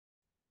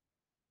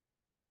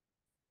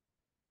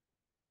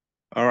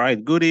All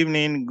right. Good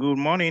evening, good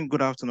morning,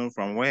 good afternoon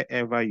from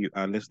wherever you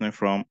are listening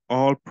from.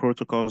 All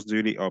protocols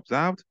duly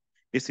observed.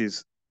 This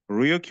is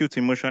Real Cute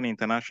Emotion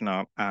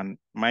International, and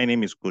my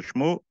name is Coach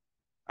Mo,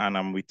 and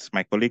I'm with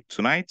my colleague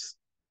tonight,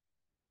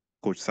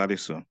 Coach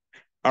Salisu.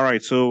 All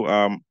right.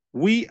 So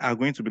we are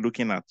going to be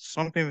looking at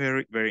something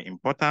very, very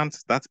important.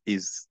 That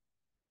is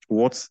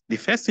what the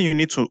first thing you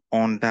need to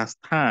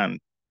understand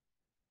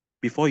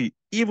before you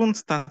even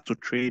start to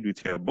trade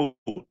with your boat.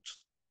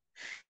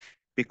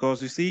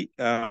 Because you see,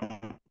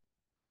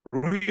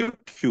 Real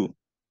Q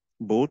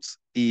boats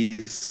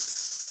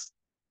is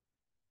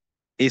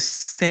a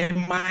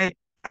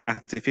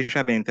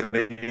semi-artificial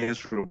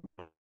intelligence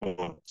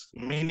robot,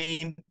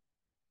 meaning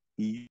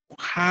you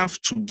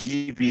have to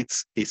give it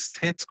a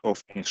set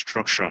of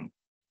instruction.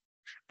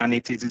 And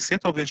it is a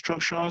set of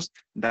instructions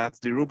that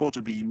the robot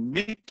will be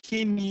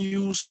making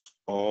use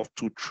of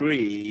to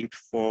trade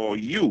for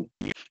you.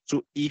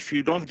 So if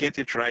you don't get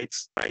it right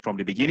from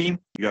the beginning,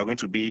 you are going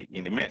to be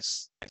in a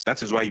mess.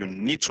 That is why you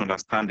need to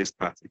understand this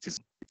part. It is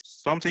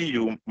something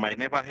you might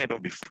never heard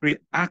of before.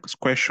 Ask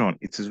question.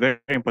 It is very,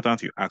 very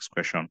important you ask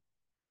question.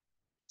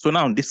 So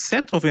now the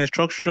set of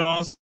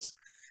instructions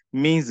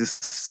means the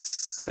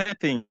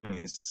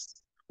settings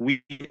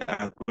we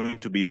are going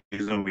to be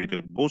using with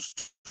the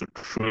bots to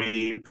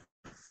trade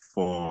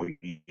for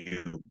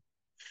you.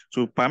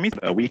 So permit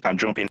we can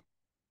jump in.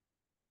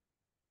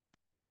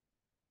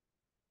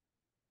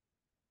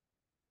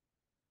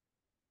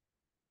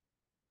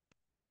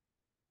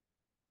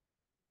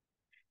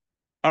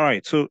 All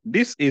right, so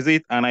this is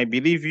it, and I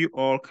believe you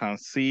all can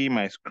see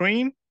my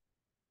screen.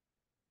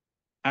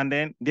 And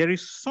then there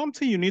is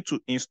something you need to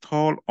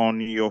install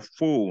on your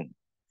phone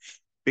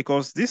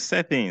because these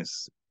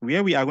settings,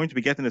 where we are going to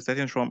be getting the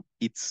settings from,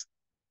 it's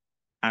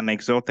an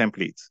Excel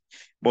template,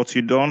 but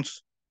you don't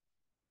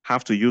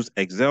have to use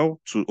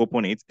Excel to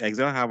open it.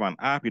 Excel have an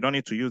app. You don't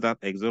need to use that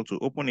Excel to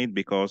open it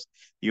because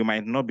you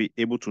might not be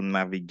able to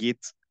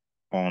navigate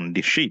on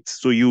the sheet.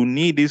 So you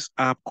need this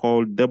app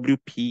called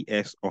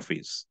WPS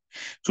Office.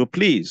 So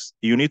please,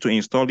 you need to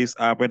install this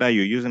app, whether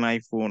you're using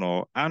iPhone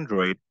or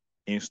Android,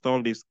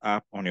 install this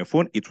app on your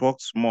phone. It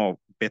works more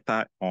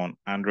better on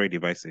Android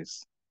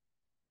devices.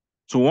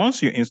 So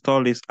once you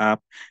install this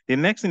app, the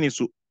next thing is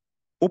to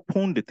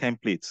open the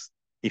templates.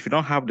 If you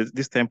don't have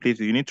this template,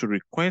 you need to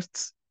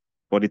request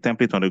for the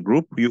template on the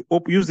group. You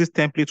use this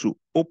template to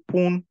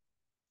open,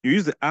 you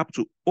use the app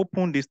to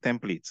open this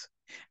template.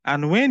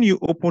 And when you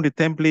open the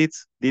template,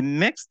 the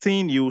next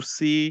thing you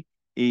see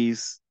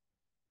is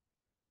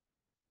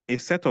a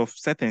set of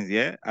settings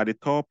here. At the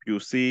top, you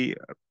see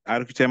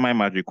RQTMI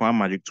Magic 1,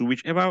 Magic 2,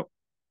 whichever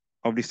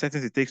of the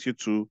settings it takes you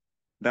to,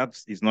 that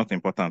is not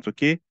important,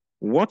 okay?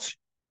 What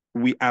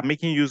we are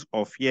making use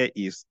of here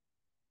is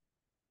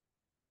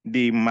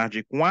the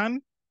Magic 1,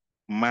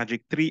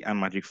 Magic 3, and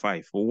Magic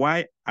 5.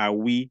 Why are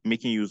we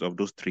making use of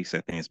those three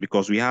settings?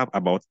 Because we have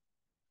about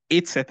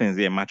 8 settings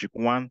there, Magic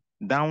 1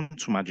 down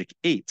to Magic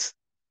 8.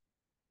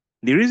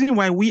 The reason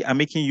why we are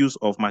making use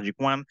of Magic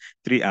 1,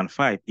 3, and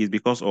 5 is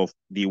because of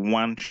the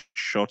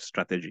one-shot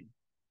strategy.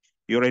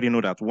 You already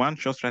know that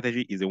one-shot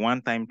strategy is a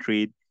one-time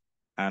trade,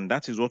 and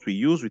that is what we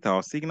use with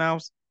our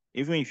signals.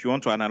 Even if you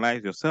want to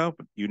analyze yourself,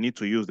 you need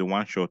to use the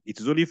one-shot. It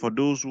is only for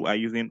those who are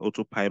using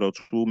autopilot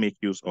who make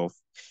use of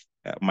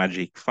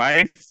Magic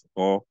 5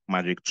 or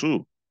Magic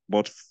 2.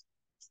 But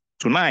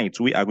tonight,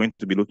 we are going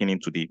to be looking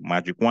into the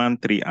Magic 1,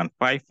 3, and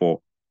 5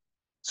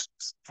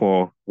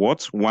 for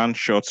what? One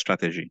shot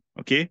strategy.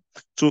 Okay.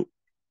 So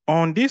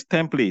on this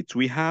template,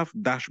 we have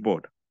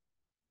dashboard.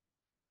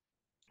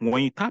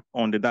 When you tap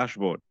on the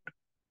dashboard,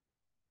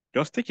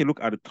 just take a look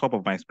at the top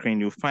of my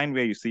screen. You'll find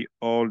where you see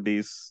all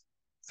these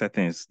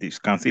settings. You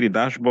can see the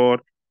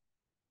dashboard,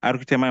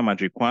 RQTMI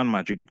Magic 1,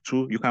 Magic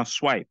 2. You can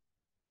swipe.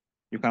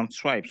 You can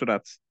swipe so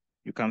that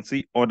you can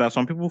see other.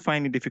 Some people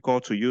find it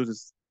difficult to use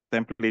this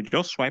template.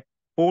 Just swipe,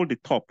 hold the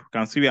top. You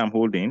can see where I'm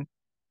holding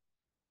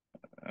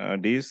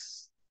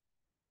this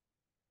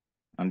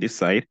and this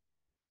side.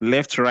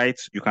 Left, right,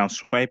 you can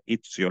swipe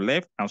it to your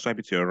left and swipe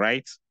it to your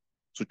right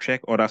to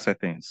check other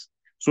settings.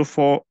 So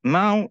for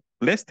now,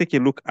 let's take a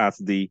look at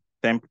the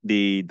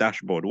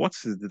dashboard. What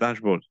is the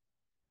dashboard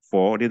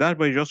for? The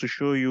dashboard is just to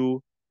show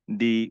you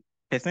the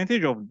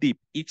percentage of dip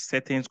each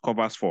settings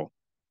covers for.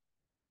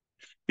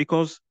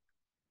 Because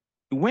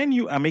when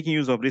you are making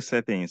use of these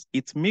settings,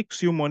 it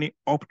makes you money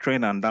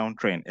uptrend and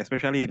downtrend,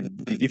 especially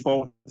the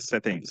default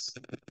settings.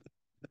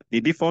 The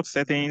default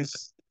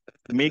settings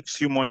makes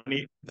you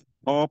money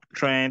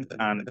uptrend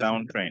and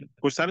downtrend.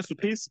 Coach Salisu,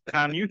 please,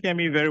 can you hear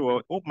me very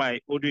well? Hope my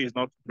audio is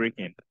not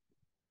breaking.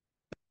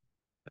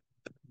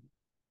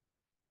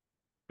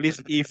 Please,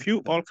 if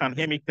you all can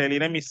hear me clearly,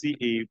 let me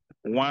see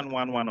a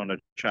 111 on the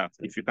chat.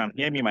 If you can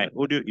hear me, my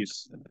audio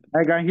is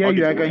I can hear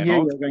you. I audible can hear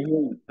enough. you. I can hear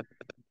you.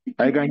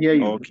 I can hear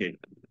you. Okay.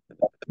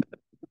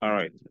 All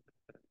right.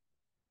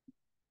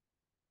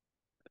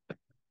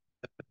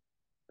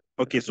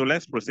 Okay, so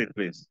let's proceed,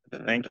 please.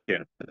 Thank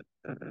you.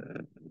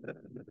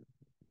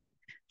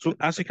 So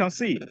as you can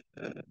see,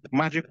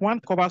 Magic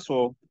 1 covers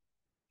for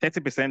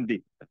 30%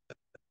 dip.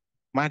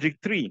 Magic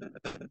 3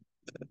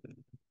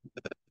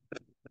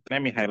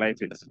 Let me highlight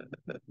it.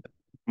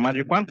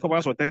 Magic 1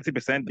 covers for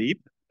 30% dip.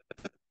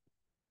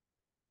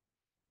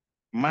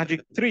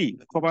 Magic 3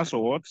 covers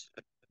for what?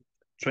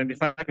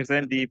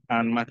 25% dip,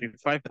 and Magic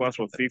 5 covers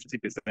for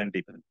 50%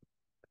 dip.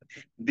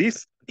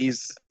 This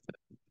is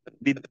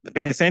the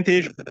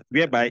percentage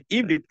whereby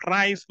if the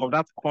price of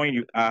that coin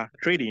you are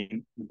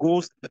trading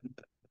goes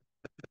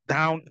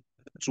down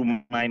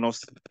to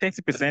minus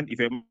 30%, if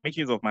you're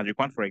making use of Magic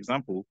 1, for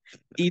example,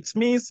 it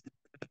means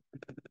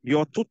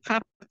your total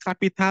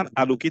capital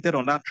allocated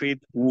on that trade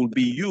will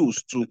be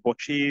used to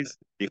purchase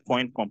the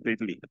coin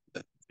completely.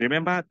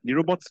 Remember, the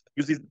robot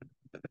uses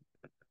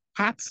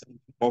parts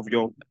of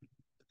your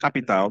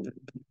capital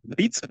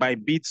bit by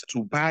bit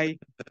to buy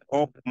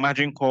up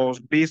margin calls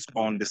based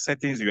on the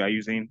settings you are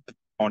using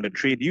on the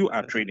trade you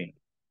are trading.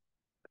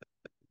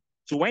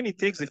 So when it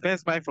takes the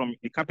first buy from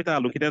the capital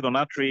allocated on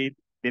that trade,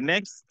 the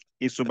next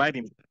is to buy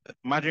the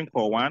margin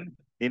call 1.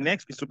 The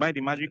next is to buy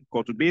the margin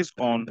call 2 based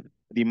on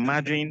the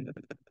margin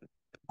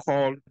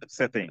call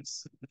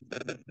settings.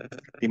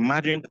 The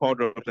margin call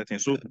drop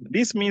settings. So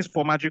this means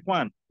for Magic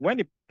 1, when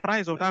the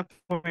price of that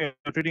coin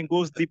you're trading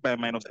goes deep by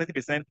minus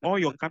 30%, all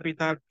your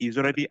capital is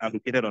already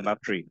allocated on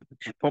that trade.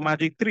 For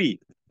Magic 3,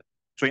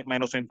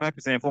 minus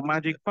 25%. For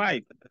Magic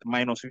 5,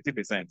 minus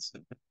 50%.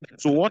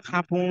 So what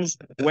happens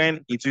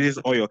when it uses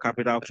all your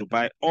capital to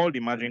buy all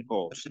the margin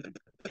calls?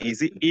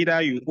 Is it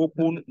either you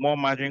open more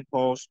margin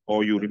calls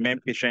or you remain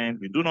patient,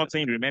 you do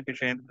nothing, you remain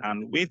patient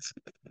and wait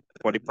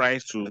for the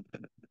price to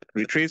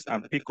retrace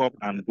and pick up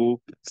and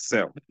go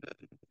sell.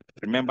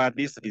 Remember,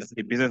 this is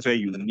a business where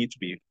you need to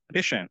be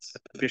patient.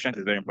 Patience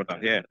is very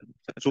important here.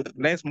 So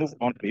let's move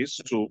on, please,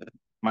 to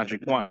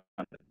Magic 1.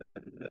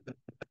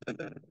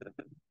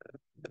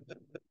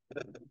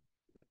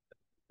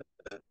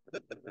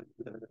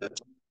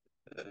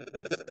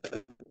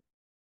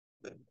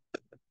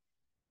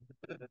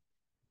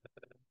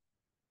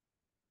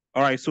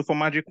 All right, so for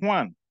Magic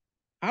 1,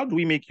 how do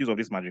we make use of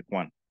this Magic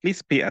 1?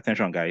 Please pay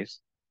attention, guys.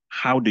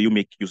 How do you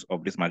make use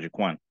of this Magic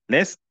 1?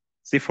 Let's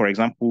say, for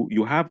example,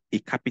 you have a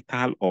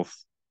capital of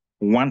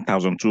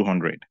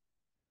 1,200.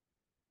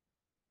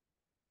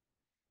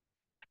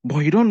 But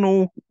you don't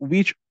know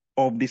which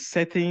of the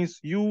settings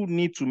you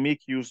need to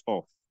make use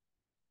of.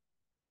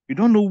 You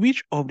don't know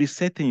which of the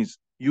settings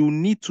you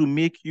need to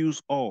make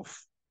use of.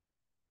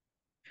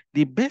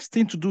 The best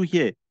thing to do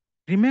here,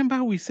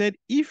 remember we said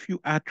if you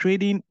are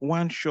trading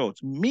one shot,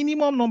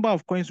 minimum number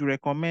of coins we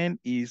recommend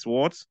is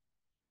what?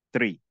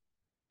 3.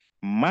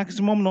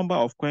 Maximum number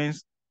of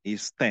coins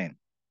is 10.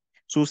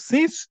 So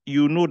since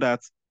you know that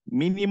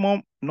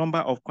minimum number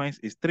of coins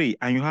is 3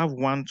 and you have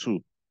 1, 2,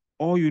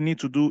 all you need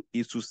to do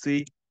is to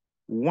say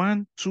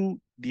 1, 2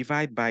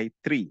 divide by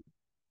 3.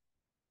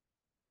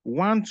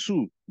 1,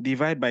 2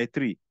 divide by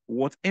 3.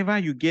 Whatever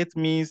you get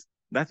means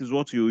that is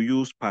what you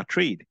use per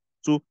trade.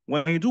 So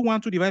when you do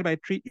 1, 2 divide by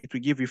 3, it will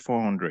give you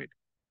 400.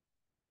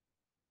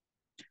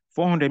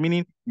 400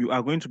 meaning you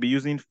are going to be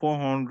using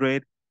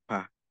 400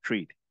 per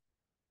trade.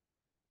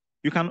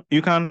 You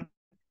can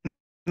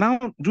now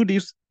do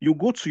this. You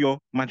go to your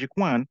Magic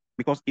 1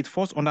 because it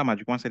falls under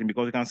Magic 1 setting,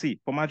 because you can see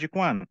for Magic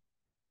 1,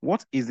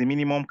 what is the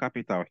minimum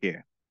capital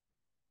here?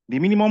 The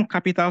minimum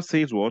capital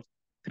says what?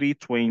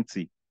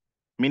 320,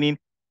 meaning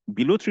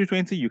below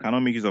 320, you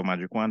cannot make use of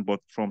Magic 1, but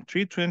from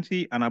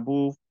 320 and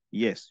above,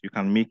 yes, you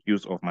can make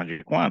use of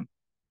Magic 1.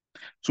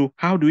 So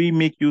how do we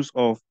make use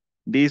of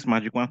this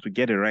Magic 1 to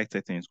get the right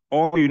settings?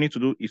 All you need to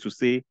do is to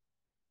say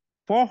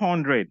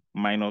 400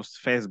 minus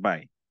first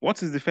buy.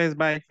 What is the first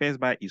buy? First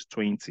buy is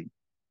 20.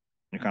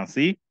 You can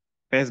see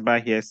first buy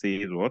here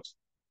says what?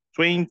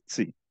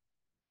 20.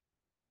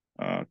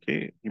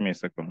 Okay, give me a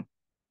second.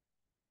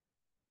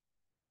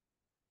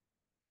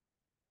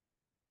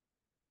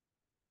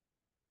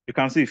 You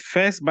can see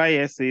first buy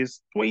here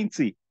says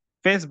 20.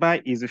 First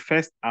buy is the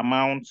first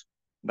amount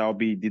that will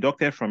be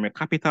deducted from your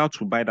capital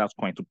to buy that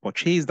coin, to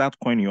purchase that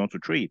coin you want to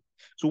trade.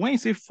 So when you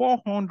say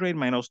 400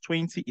 minus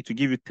 20, it will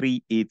give you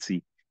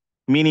 380,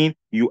 meaning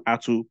you are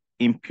to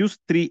impute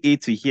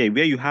 380 here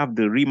where you have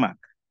the remark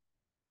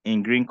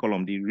in green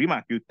column. The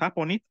remark, you tap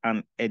on it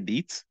and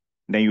edit,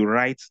 then you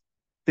write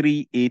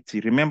 380.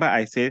 Remember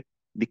I said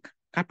the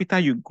capital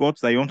you got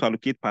that you want to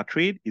allocate per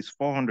trade is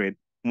 400.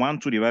 1,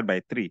 2 divided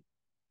by 3.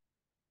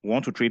 We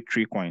want to trade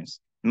 3 coins.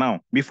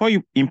 Now, before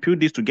you impute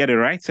this to get the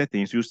right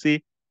settings, you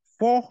say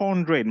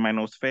 400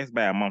 minus first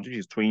buy amount, which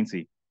is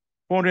 20.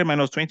 400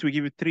 minus 20 will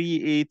give you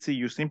 380.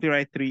 You simply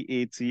write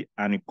 380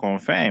 and you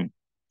confirm.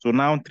 So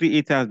now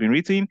 380 has been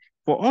written.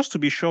 For us to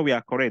be sure we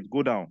are correct,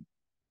 go down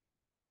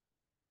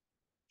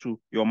to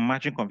your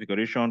margin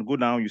configuration. Go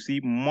down, you see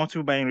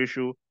multiple buying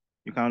ratio.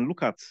 You can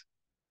look at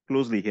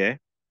closely here.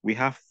 We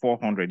have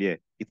 400 here.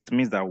 It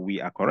means that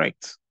we are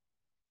correct.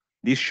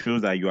 This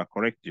shows that you are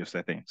correct with your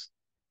settings.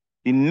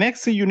 The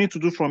next thing you need to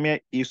do from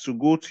here is to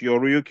go to your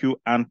RoyoQ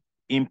and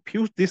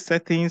impute these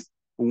settings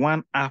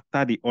one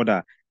after the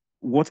other.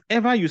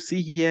 Whatever you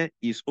see here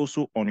is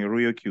also on your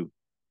RoyoQ.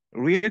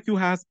 RoyoQ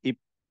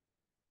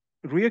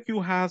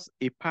has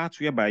a part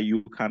whereby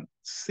you can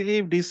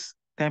save these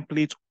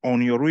template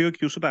on your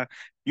RoyoQ so that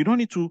you don't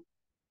need to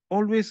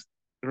always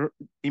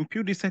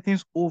impute the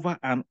settings over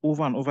and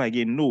over and over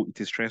again. No, it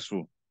is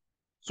stressful.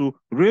 So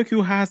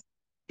RoyoQ has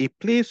a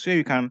place where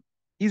you can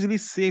easily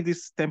save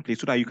this template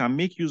so that you can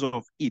make use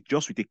of it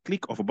just with a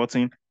click of a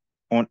button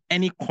on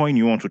any coin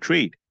you want to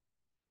trade.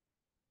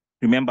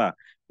 Remember,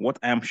 what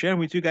I am sharing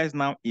with you guys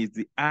now is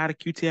the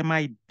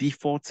RQTMI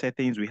default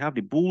settings. We have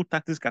the bull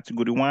tactics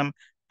category 1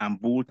 and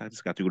bull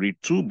tactics category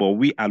 2, but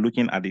we are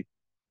looking at the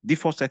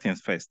default settings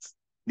first.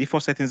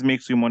 Default settings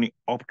makes you money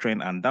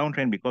uptrend and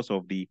downtrend because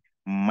of the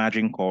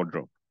margin call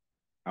drop.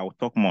 I will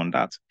talk more on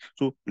that.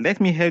 So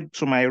let me head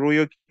to my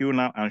RoyoQ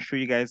now and show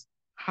you guys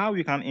how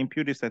you can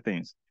impute the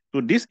settings. So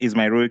this is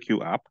my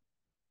RoyoQ app.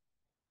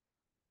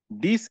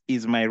 This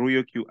is my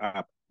RoyoQ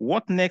app.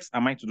 What next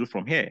am I to do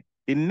from here?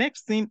 The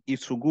next thing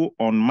is to go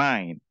on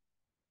mine.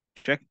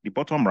 Check the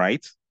bottom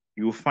right.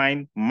 You'll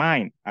find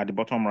mine at the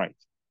bottom right.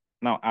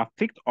 Now I've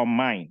clicked on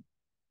mine.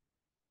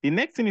 The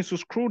next thing is to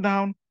scroll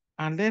down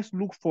and let's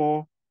look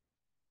for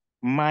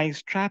my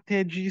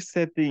strategy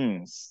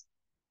settings.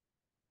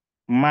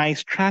 My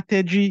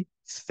strategy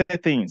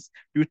settings.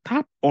 You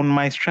tap on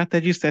my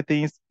strategy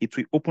settings, it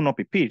will open up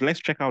a page. Let's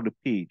check out the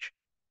page.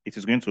 It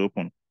is going to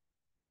open.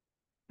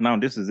 Now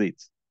this is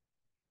it.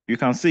 You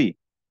can see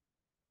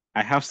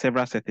I have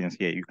several settings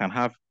here. You can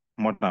have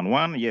more than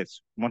one.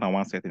 Yes, more than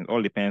one setting.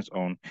 All depends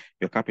on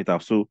your capital.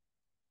 So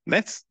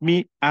let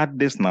me add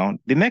this now.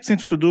 The next thing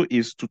to do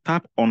is to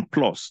tap on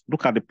plus.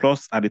 Look at the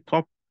plus at the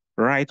top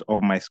right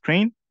of my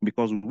screen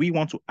because we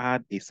want to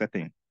add a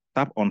setting.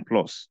 Tap on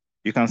plus.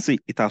 You can see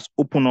it has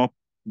opened up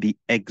the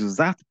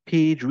exact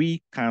page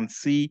we can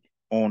see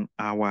on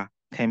our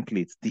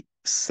templates. The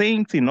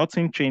same thing,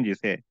 nothing changes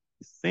here.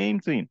 The same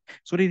thing.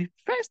 So the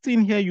first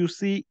thing here you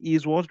see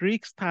is what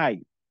risk type.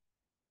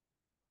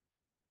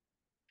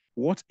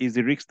 What is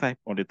the risk type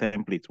on the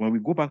template? When we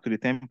go back to the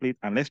template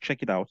and let's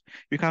check it out,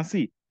 you can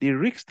see the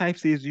risk type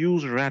says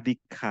use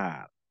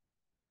radical.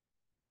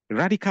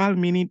 Radical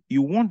meaning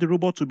you want the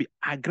robot to be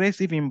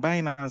aggressive in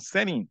buying and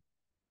selling.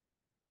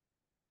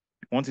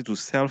 You want it to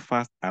sell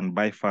fast and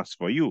buy fast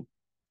for you.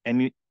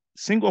 And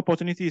single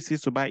opportunity it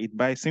sees to buy, it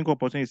buys. Single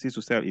opportunity it sees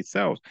to sell, it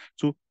sells.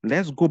 So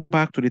let's go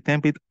back to the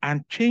template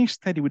and change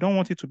steady. We don't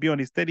want it to be on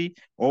the steady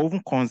or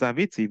even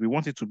conservative. We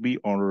want it to be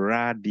on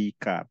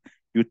radical.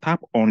 You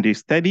tap on the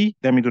steady.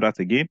 Let me do that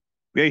again.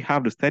 Where you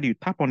have the steady, you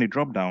tap on the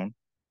drop down.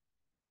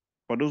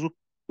 For those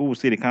who will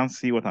say they can't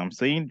see what I'm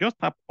saying, just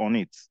tap on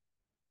it.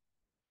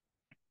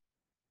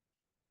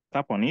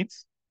 Tap on it.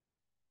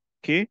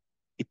 Okay.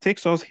 It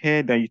takes us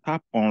here, then you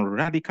tap on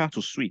radical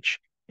to switch.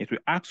 It will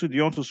ask you, do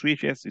you want to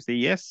switch? Yes. You say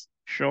yes,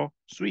 sure,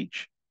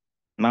 switch.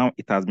 Now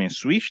it has been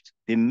switched.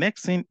 The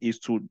next thing is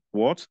to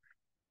what?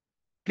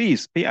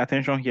 Please pay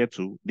attention here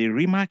too. The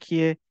remark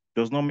here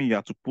does not mean you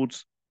have to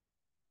put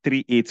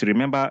 380.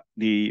 Remember,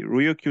 the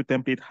RoyoQ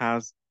template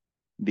has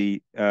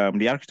the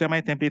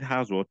HTML template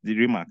has what? The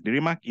remark. The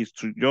remark is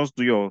to just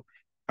do your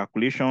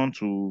calculation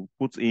to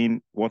put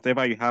in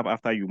whatever you have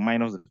after you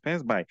minus the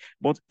first buy.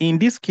 But in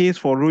this case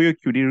for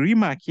RoyoQ, the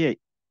remark here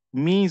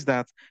means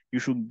that you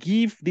should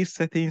give these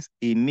settings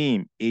a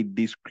name, a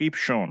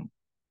description,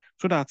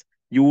 so that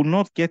you will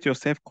not get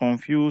yourself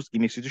confused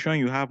in a situation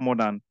you have more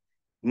than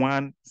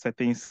one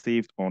setting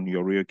saved on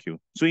your RoyoQ.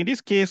 So in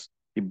this case,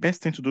 the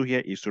best thing to do here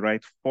is to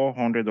write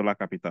 $400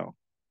 capital.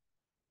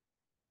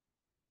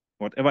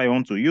 Whatever you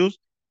want to use,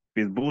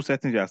 if it's bull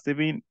settings you are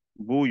saving,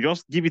 bull,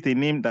 just give it a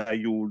name that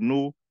you will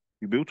know,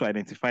 you'll be able to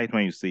identify it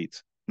when you see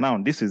it.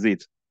 Now, this is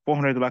it.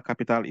 $400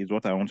 capital is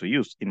what I want to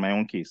use in my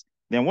own case.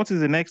 Then what is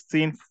the next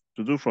thing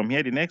to do from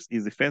here? The next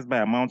is the first buy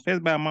amount.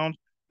 First buy amount,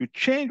 you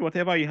change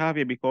whatever you have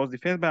here because the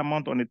first buy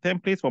amount on the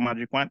template for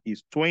Magic Wand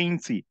is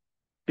 20.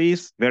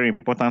 Please, very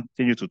important,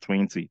 change it to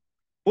 20.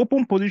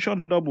 Open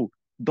position double,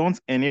 don't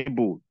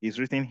enable. It's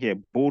written here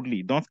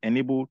boldly. Don't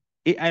enable.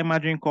 AI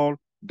margin call,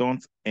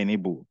 don't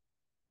enable.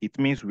 It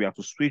means we have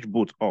to switch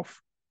both off.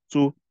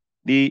 So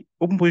the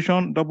open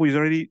position double is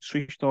already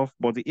switched off,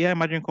 but the AI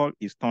margin call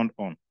is turned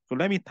on. So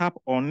let me tap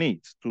on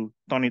it to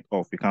turn it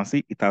off. You can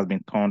see it has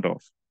been turned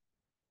off.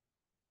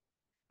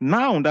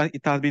 Now that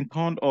it has been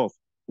turned off,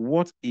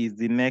 what is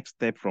the next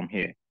step from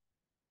here?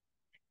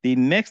 The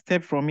next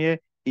step from here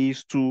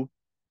is to,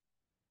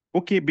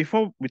 okay,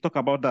 before we talk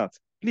about that,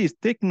 please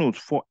take note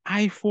for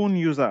iPhone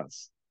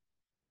users.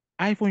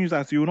 iPhone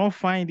users, you will not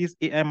find this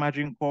AI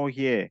margin call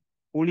here,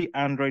 only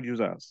Android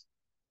users.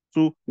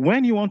 So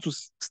when you want to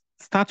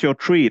start your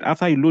trade,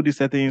 after you load the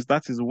settings,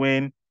 that is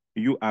when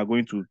you are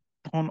going to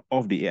turn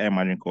off the AI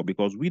margin call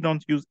because we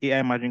don't use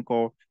AI margin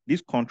call.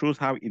 This controls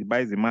how it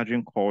buys the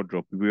margin call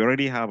drop. We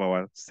already have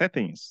our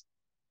settings,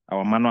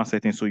 our manual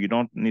settings, so you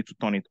don't need to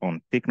turn it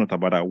on. Take note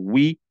about that.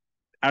 We,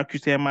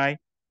 RQTMI,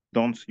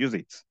 don't use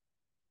it.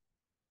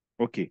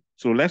 Okay,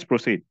 so let's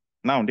proceed.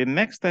 Now, the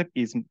next step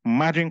is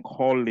margin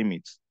call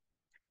limits.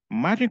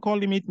 Margin call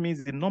limit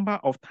means the number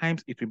of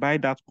times it will buy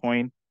that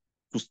coin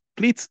to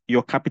split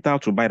your capital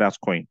to buy that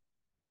coin,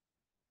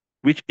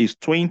 which is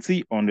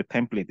 20 on the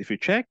template. If you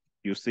check,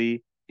 you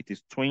see it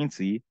is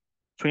 20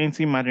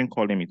 20 margin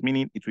call limit,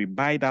 meaning it will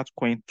buy that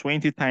coin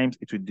 20 times.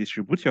 It will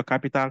distribute your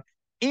capital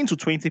into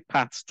 20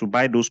 parts to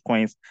buy those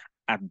coins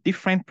at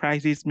different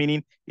prices,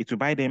 meaning it will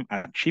buy them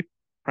at cheap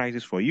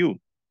prices for you.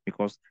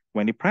 Because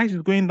when the price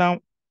is going down,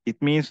 it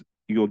means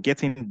you're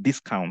getting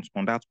discounts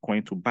on that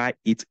coin to buy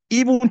it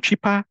even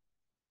cheaper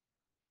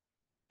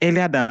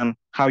earlier than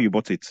how you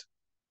bought it.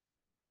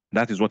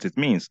 That is what it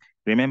means.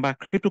 Remember,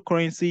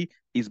 cryptocurrency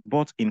is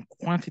bought in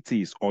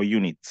quantities or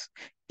units.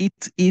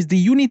 It is the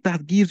unit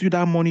that gives you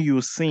that money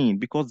you're seeing,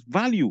 because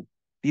value,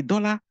 the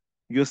dollar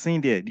you're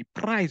seeing there, the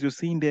price you're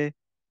seeing there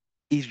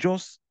is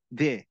just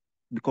there,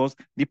 because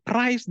the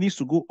price needs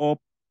to go up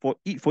for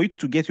it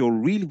to get your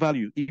real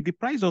value. If the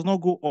price does not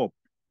go up,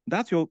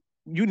 that's your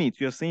unit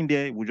you're seeing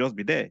there will just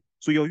be there.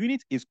 So your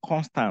unit is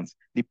constant.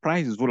 The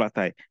price is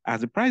volatile.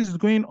 As the price is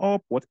going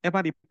up,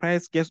 whatever the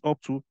price gets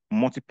up to,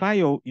 multiply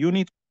your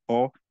unit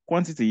or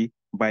quantity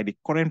by the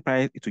current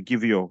price, it will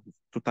give you your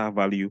total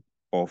value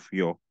of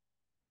your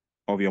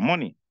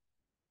money.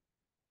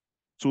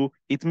 So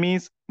it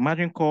means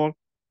margin call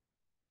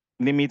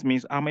limit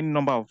means how many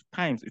number of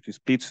times it will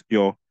split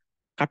your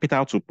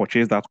capital to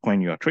purchase that coin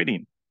you are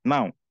trading.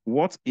 Now,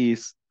 what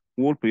is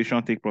whole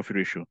position take profit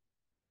ratio?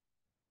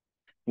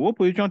 Whole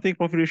position take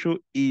profit ratio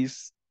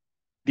is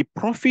the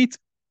profit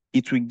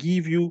it will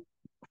give you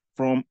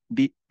from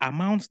the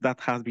amount that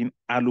has been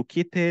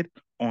allocated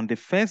on the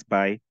first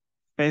buy,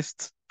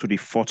 first to the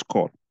fourth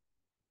call.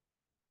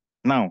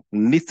 Now,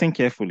 listen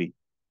carefully.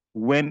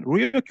 When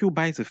RioQ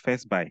buys the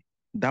first buy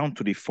down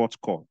to the fourth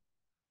call,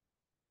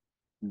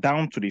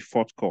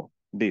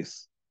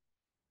 this,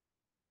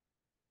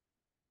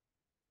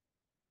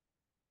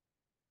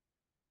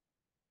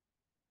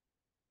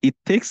 it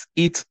takes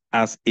it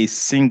as a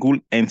single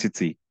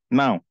entity.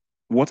 Now,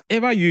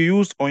 whatever you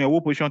use on your whole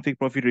position take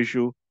profit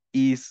ratio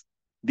is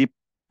the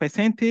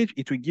percentage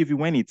it will give you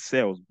when it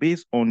sells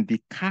based on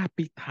the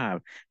capital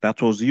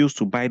that was used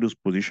to buy those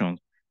positions.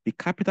 The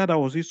capital that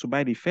was used to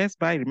buy the first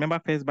buy, remember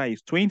first buy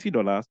is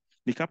 $20.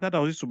 The capital that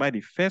was used to buy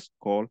the first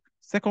call,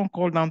 second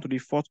call down to the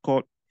fourth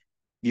call,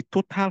 the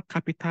total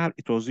capital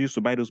it was used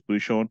to buy those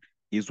positions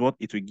is what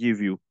it will give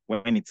you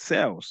when it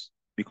sells,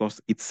 because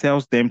it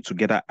sells them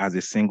together as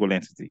a single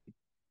entity.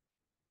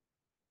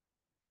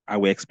 I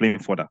will explain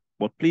further,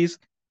 but please,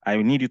 I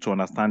need you to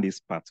understand this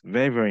part.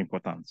 Very, very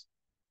important.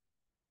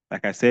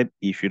 Like I said,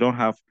 if you don't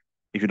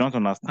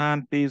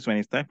understand, please, when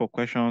it's time for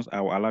questions, I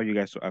will allow you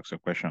guys to ask your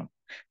question.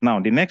 Now,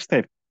 the next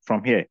step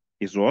from here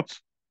is what?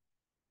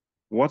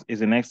 What is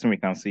the next thing we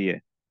can see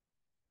here?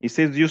 It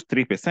says use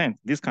 3%.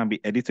 This can be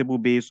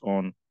editable based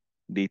on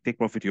the take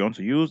profit you want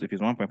to use. If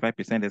it's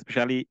 1.5%,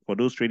 especially for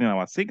those trading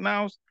our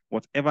signals,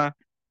 whatever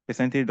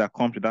percentage that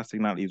comes to that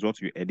signal is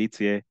what you edit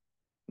here.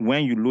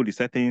 When you load the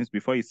settings,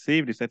 before you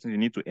save the settings, you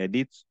need to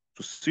edit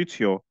to suit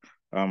your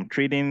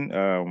trading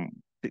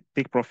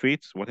take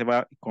profits,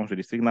 whatever comes with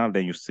the signal,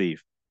 then you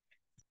save.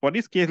 For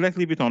this case, let's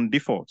leave it on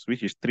default,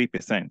 which is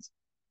 3%.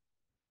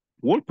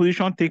 Whole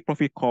position take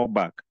profit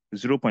callback,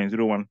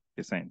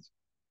 0.01%.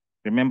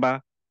 Remember,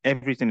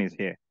 everything is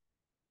here.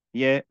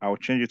 Here, I'll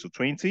change it to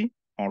 20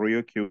 on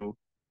RioQ.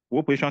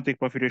 Whole position take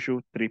profit ratio,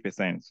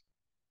 3%.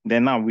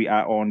 Then now we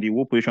are on the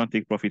whole position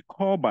take profit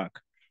callback.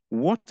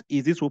 What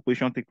is this whole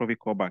position take profit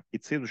callback?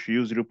 It says we should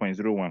use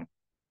 0.01.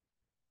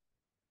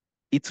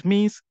 It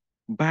means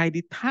by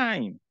the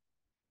time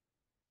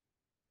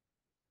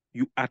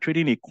you are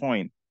trading a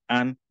coin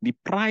and the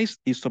price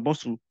is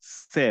supposed to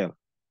sell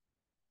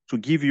to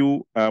give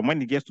you,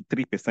 when it gets to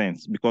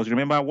 3%, because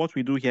remember what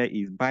we do here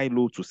is buy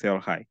low to sell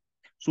high.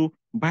 So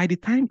by the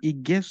time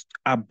it gets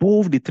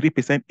above the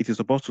 3%, it is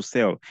supposed to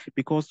sell,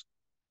 because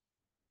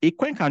a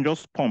coin can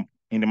just pump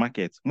in the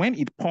market. When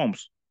it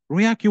pumps,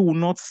 RioQ will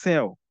not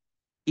sell.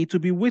 It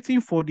will be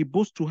waiting for the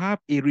boost to have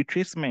a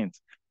retracement,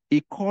 a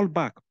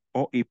callback,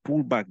 or a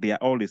pullback. They are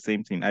all the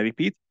same thing. I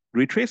repeat,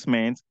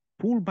 retracement,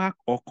 pullback,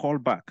 or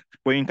callback.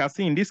 But you can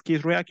see in this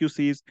case, RioQ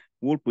says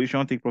whole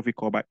position take profit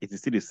callback, it is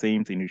still the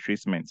same thing,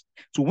 retracement.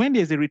 So when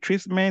there's a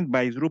retracement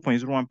by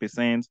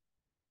 0.01%,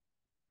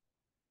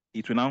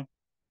 it will now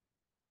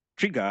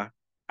trigger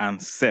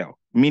and sell,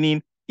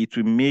 meaning it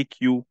will make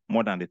you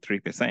more than the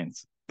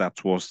 3%.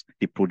 That was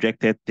the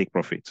projected take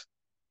profit.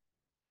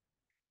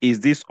 Is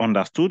this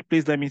understood?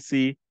 Please let me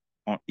see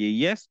on a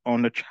yes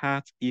on the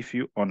chat if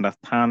you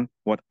understand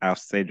what I've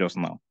said just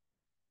now.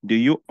 Do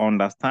you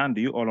understand?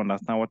 Do you all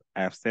understand what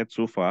I've said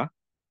so far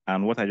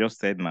and what I just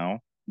said now?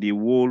 The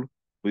whole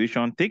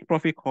position take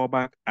profit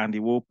callback and the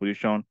whole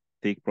position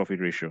take profit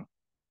ratio.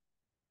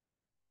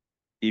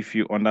 If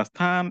you all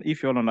understand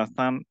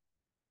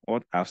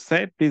what I've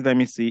said, please let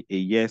me see a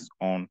yes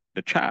on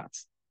the chat.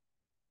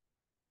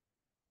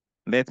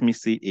 Let me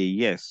see a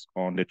yes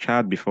on the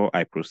chat before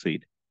I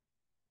proceed.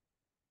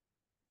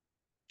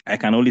 I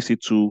can only see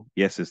 2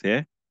 yeses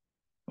here.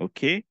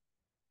 Okay.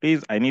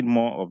 Please, I need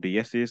more of the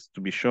yeses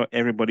to be sure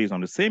everybody is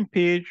on the same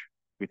page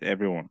with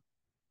everyone.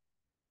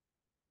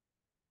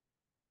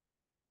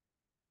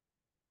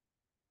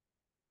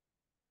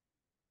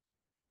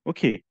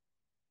 Okay,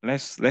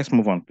 let's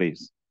move on,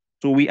 please.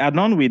 So we are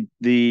done with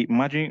the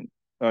margin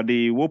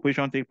the whole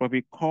position take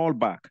profit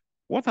callback.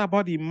 What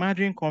about the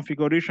margin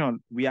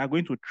configuration? We are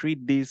going to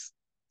treat this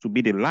to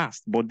be the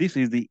last, but this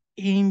is the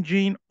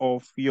engine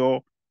of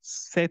your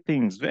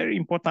settings. Very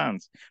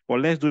important.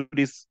 But let's do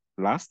this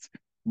last.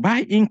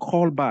 Buy in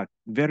callback,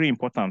 very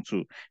important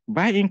too.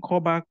 Buy in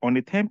callback on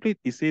the template,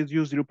 it says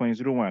use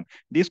 0.01.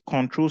 This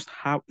controls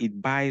how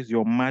it buys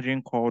your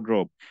margin call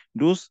drop.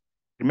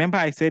 Remember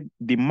I said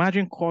the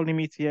margin call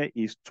limit here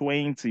is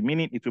 20,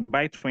 meaning it will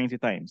buy 20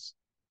 times.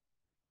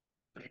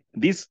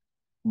 This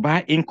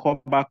buy in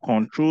callback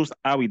controls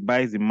how it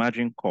buys the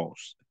margin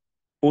calls.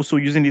 Also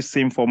using the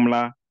same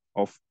formula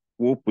of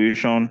whole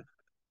position,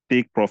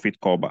 take profit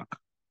callback.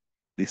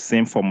 The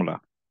same formula.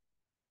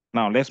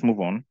 Now let's move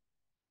on.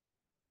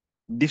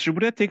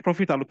 Distributed take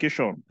profit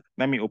allocation.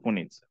 Let me open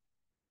it.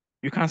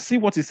 You can see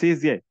what it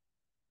says here.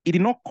 It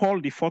did not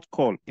call the fourth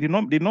call. It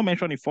did not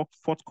mention the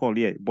fourth call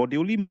here, but they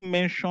only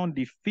mentioned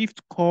the fifth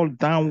call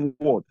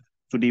downward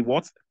to the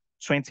what?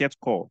 20th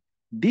call.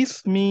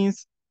 This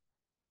means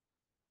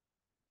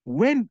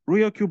when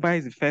Royal Q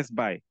buys the first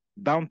buy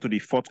down to the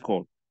fourth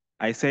call,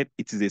 I said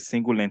it is a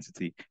single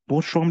entity.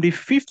 But from the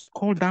fifth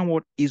call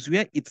downward is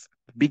where it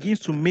begins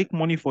to make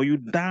money for you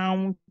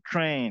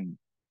downtrend.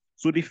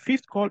 So the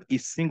fifth call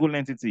is single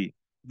entity.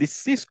 The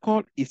sixth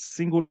call is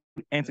single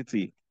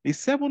entity. The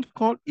seventh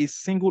call is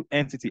single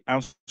entity,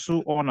 and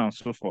so on and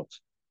so forth,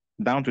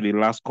 down to the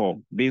last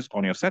call based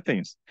on your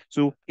settings.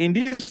 So in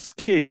this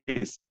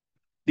case,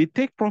 the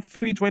take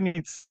profit when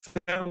it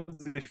sells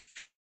the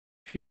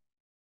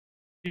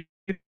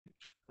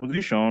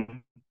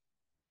position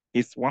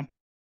is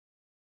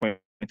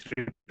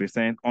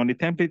 1.3%. On the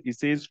template, it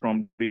says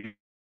from the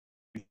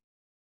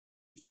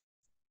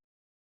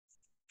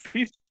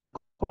fifth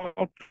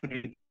call to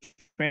the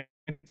 20th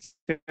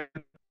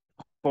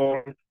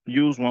call,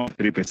 use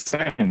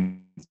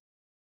 1.3%.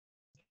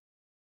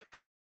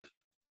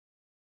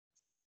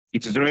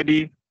 It is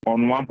already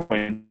on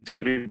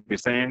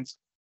 1.3%.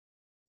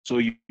 So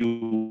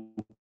you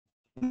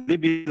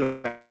leave it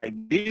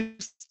like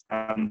this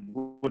and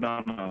go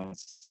down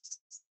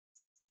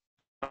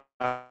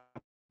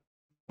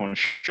on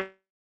sure.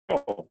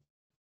 Oh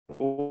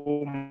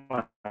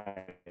my.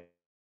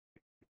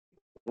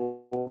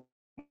 Oh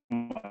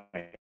my.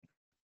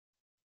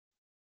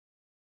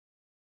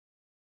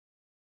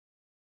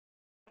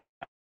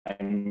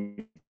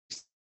 I'm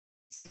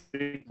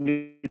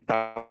strictly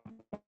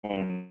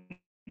on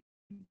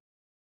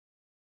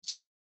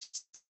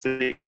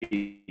say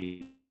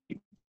it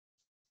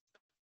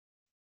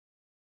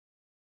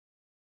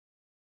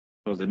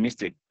was a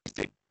mistake.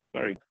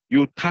 Sorry.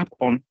 You tap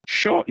on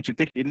sure it will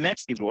take. The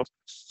next is what?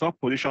 Sub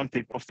position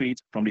take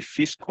profit from the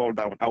fifth call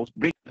down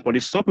outbreak. For the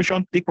sub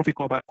position take profit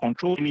callback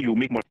control, you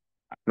make more.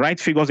 Right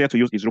figures here to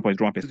use is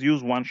 0.01%.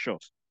 Use one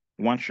shot.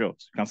 One shot.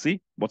 You can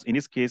see, but in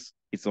this case,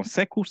 it's on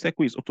Seku.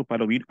 Seku is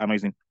autopilot. We are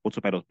using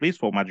autopilot. Please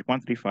for Magic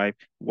 135.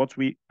 What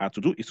we are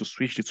to do is to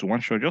switch it to one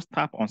shot. Just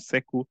tap on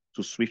Seku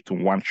to switch to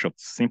one shot.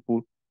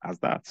 Simple as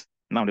that.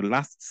 Now, the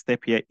last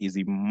step here is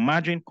the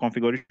margin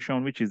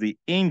configuration, which is the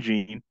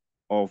engine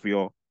of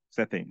your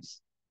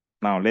settings.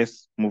 Now,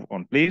 let's move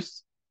on,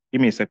 please.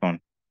 Give me a second.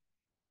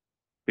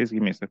 Please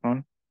give me a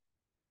second.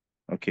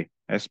 Okay,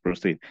 let's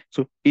proceed.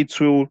 So it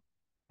will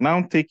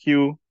now take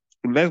you,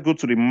 let's go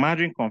to the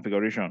margin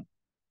configuration.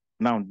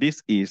 Now,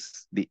 this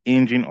is the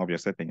engine of your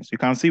settings. You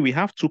can see we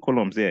have two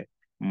columns there,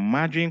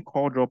 margin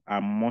call drop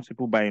and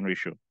multiple buying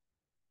ratio.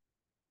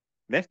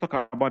 Let's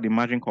talk about the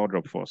margin call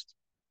drop first.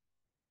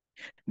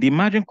 The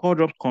margin call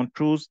drop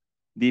controls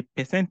the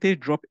percentage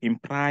drop in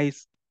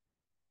price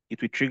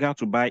it will trigger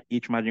to buy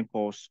each margin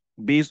calls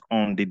based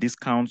on the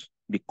discount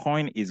the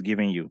coin is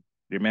giving you.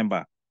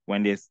 Remember,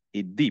 when there's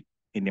a dip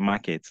in the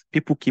market,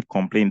 people keep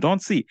complaining.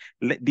 Don't see,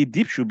 the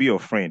dip should be your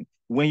friend.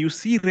 When you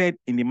see red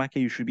in the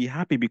market, you should be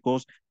happy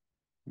because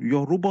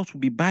your robots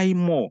will be buying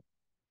more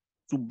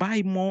to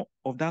buy more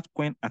of that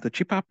coin at a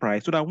cheaper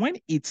price so that when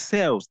it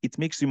sells, it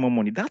makes you more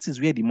money. That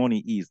is where the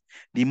money is.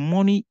 The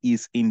money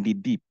is in the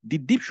dip. The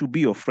dip should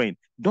be your friend.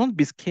 Don't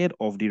be scared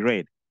of the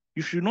red.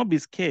 You should not be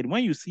scared.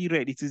 When you see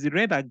red, it is the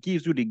red that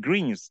gives you the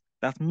greens,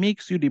 that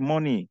makes you the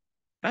money.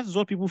 That is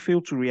what people fail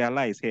to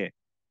realize here.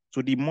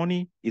 So the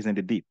money is in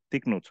the dip.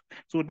 Take note.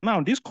 So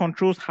now this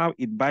controls how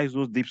it buys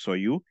those dips for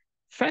you.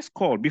 First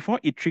call, before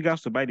it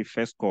triggers to buy the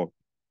first call,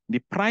 the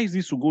price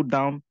is to go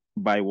down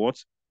by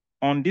what?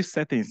 On this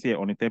settings here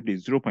on the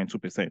template,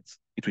 0.2%.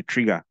 It will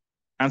trigger.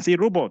 And say,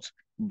 robot,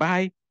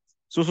 buy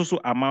so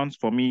amounts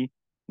for me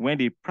when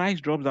the price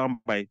drops down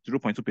by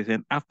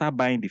 0.2% after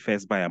buying the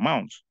first buy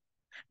amount.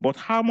 But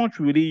how much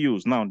will he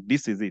use? Now,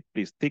 this is it.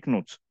 Please take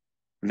note.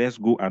 Let's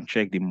go and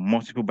check the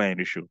multiple buying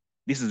ratio.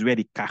 This is where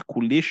the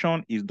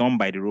calculation is done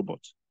by the robot.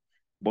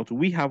 But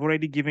we have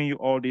already given you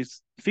all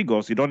these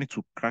figures. You don't need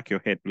to crack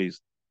your head,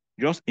 please.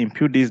 Just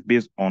impute this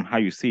based on how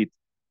you see it.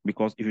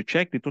 Because if you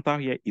check the total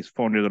here is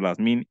 $400,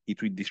 mean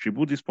it will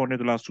distribute this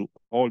 $400 to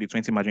all the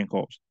 20 margin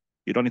calls.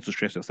 You don't need to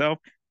stress yourself.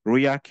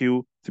 Royal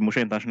Q,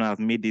 T-Motion International has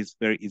made this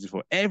very easy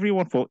for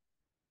everyone for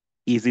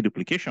easy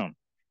duplication.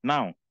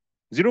 Now,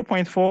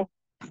 0.4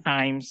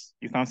 times,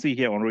 you can see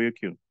here on Royal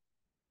Q.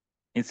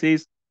 It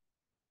says,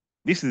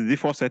 this is the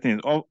default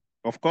settings.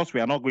 Of course, we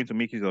are not going to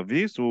make use of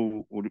this,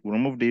 so we'll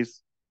remove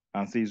this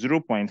and say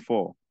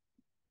 0.4.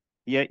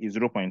 Here is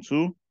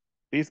 0.2.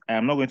 This, I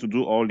am not going to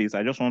do all this.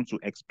 I just want to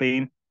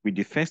explain with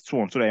the first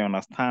one so that I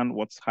understand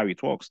how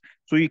it works.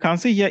 So you can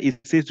see here it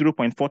says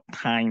 0.4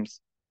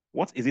 times.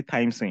 What is it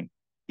timesing?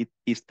 It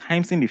is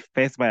timesing the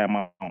first buy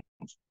amount.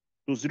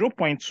 So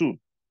 0.2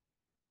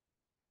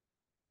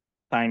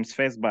 times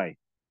first buy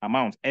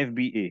amount,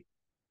 FBA,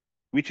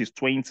 which is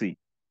 20.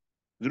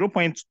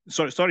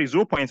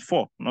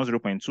 0.4, not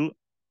 0.2.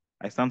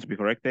 I stand to be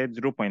corrected,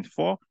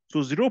 0.4. So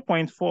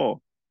 0.4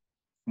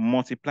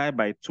 multiplied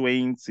by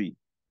 20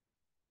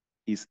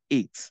 is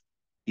 8.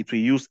 It will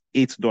use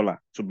 $8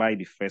 to buy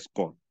the first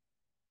call.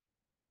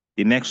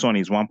 The next one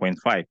is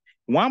 1.5.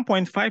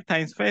 1.5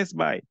 times first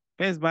buy.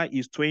 First buy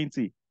is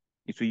 20.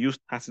 It will use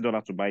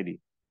 $30 to buy the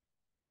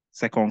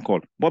second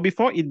call. But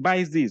before it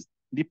buys this,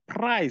 the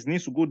price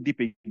needs to go deep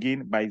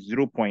again by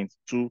 0.2,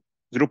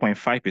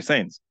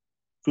 0.5%.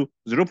 So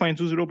 0.2,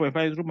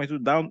 0.5,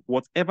 0.2 down,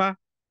 whatever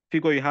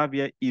figure you have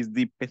here is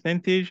the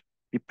percentage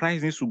the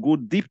price needs to go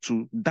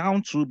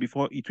down to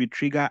before it will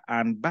trigger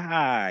and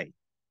buy.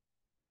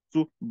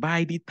 So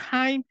by the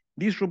time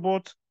this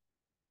robot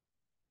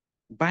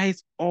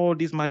buys all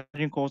these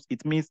margin calls,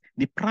 it means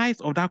the price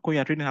of that coin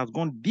you're trading has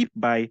gone deep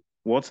by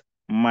what?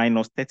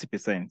 Minus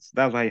 30%.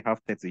 That's why you have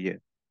 30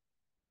 here.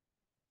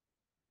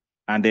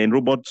 And then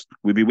robots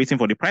will be waiting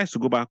for the price to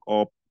go back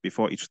up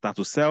before it starts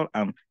to sell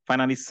and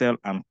finally sell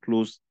and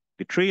close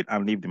the trade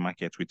and leave the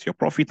market with your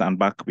profit and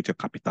back with your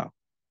capital.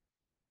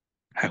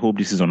 I hope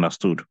this is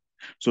understood.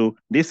 So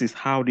this is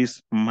how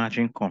this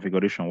margin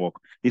configuration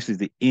works. This is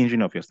the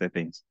engine of your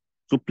settings.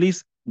 So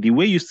please, the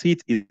way you see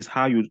it is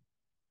how you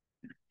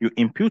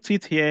input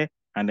it here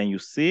and then you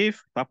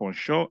save, tap on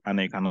show, and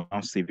then you can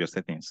now save your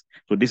settings.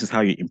 So this is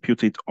how you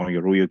input it on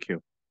your RoyoQ.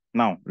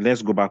 Now,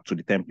 let's go back to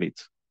the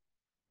template.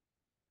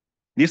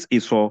 This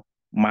is for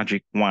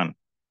Magic 1.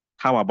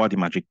 How about the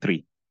Magic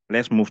 3?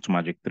 Let's move to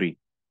Magic 3.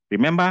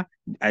 Remember,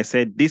 I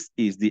said this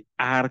is the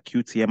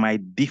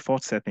RQTMI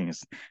default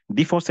settings.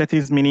 Default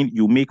settings meaning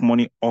you make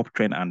money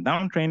uptrend and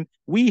downtrend.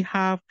 We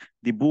have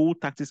the bull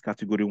tactics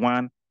category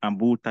 1 and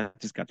bull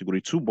tactics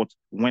category 2. But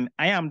when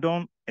I am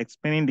done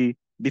explaining the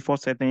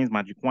default settings,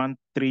 Magic 1,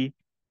 3,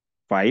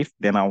 5,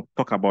 then I'll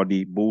talk about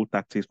the bull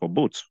tactics for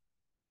both.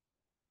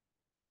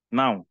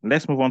 Now,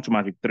 let's move on to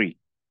Magic 3.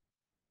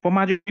 For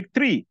Magic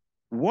 3,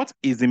 what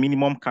is the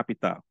minimum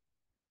capital?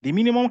 The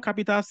minimum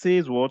capital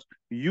says what?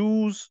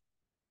 Use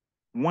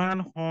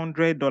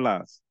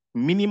 $100.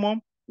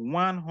 Minimum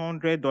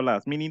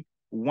 $100, meaning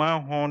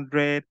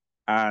 100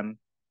 and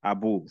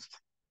above.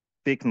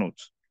 Take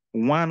note,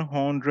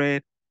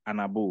 100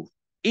 and above.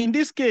 In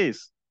this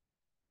case,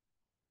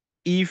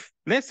 if,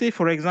 let's say,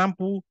 for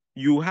example,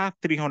 you have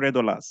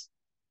 $300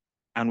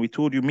 and we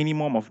told you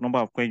minimum of number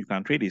of coins you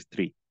can trade is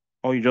 3.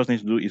 All you just need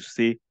to do is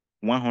say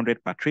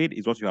 100 per trade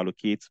is what you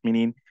allocate,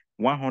 meaning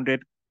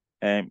 100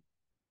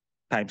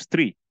 times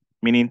 3,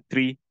 meaning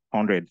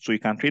 300. So you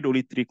can trade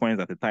only 3 coins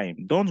at a time.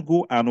 Don't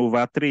go and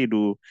over trade.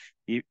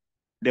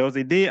 There was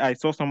a day I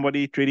saw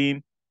somebody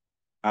trading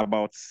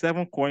about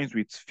 7 coins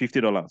with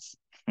 $50.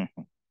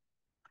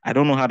 I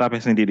don't know how that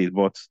person did it,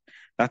 but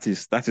that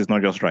is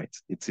not just right.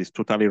 It is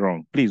totally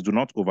wrong. Please do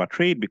not over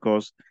trade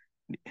because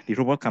the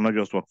robot cannot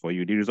just work for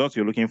you. The results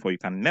you're looking for, you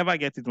can never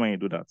get it when you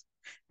do that.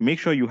 Make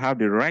sure you have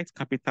the right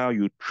capital,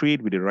 you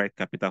trade with the right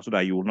capital so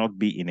that you will not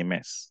be in a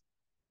mess.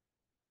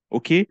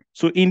 Okay,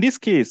 so in this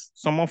case,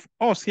 some of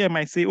us here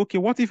might say, okay,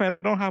 what if I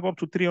don't have up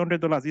to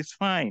 $300? It's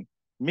fine.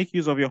 Make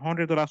use of your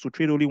 $100 to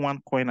trade only 1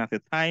 coin at a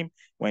time.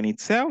 When it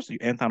sells, you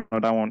enter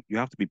another one. You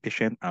have to be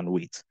patient and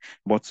wait.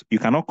 But you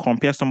cannot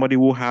compare somebody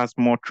who has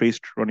more trades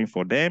running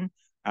for them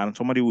and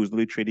somebody who is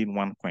only trading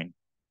 1 coin.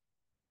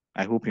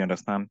 I hope you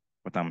understand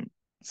what I'm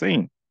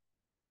saying.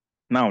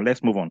 Now,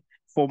 let's move on.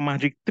 For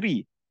Magic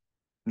 3,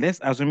 let's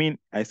assume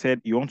I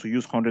said you want to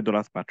use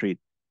 $100 per trade.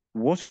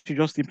 What you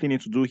just simply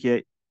need to do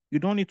here, you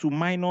don't need to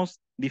minus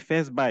the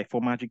first buy for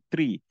Magic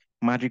 3.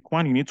 Magic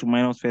 1, you need to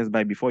minus first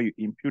buy before you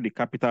impute the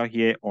capital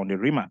here on the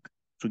remark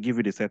to give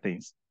you the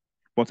settings.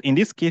 But in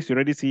this case, you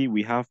already see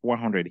we have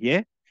 100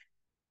 here.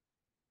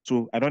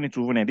 So I don't need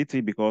to even edit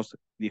it because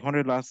the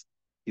 $100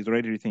 is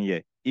already written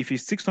here. If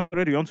it's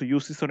 600, you want to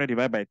use 600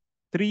 divided by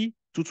 3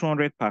 to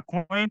 200 per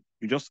coin.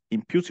 You just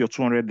impute your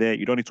 200 there.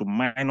 You don't need to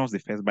minus the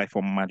first buy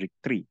for Magic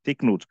 3.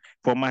 Take note,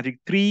 for Magic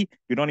 3,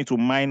 you don't need to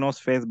minus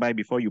first buy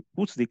before you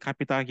put the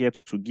capital here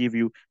to give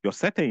you your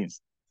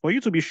settings. For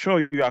you to be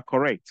sure you are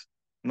correct,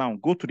 now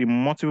go to the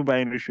multiple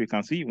buying ratio. You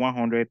can see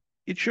 100.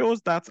 It shows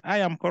that I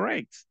am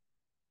correct.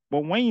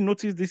 But when you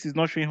notice this is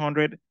not showing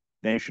 100,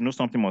 then you should know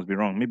something must be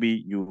wrong.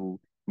 Maybe you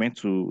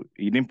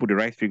didn't put the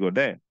right figure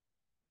there.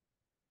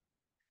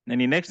 Then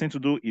the next thing to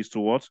do is to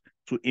what?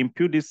 To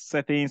impute these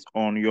settings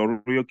on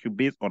your RoyoQ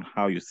based on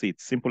how you see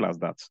it. Simple as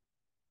that.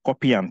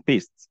 Copy and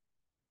paste.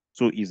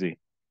 So easy.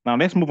 Now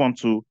let's move on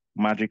to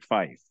Magic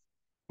 5.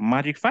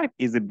 Magic 5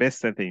 is the best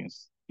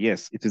settings.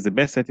 Yes, it is the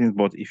best settings,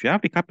 but if you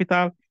have the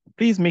capital,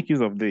 please make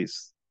use of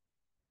this.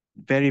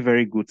 Very,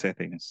 very good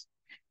settings.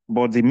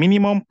 But the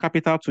minimum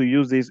capital to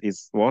use this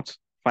is what?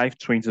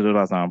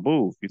 $520 and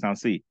above. You can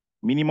see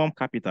minimum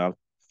capital,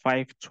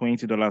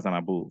 $520 and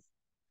above.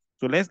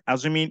 So let's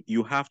assuming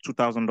you have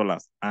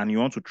 $2,000 and you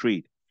want to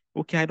trade.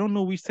 Okay, I don't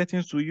know which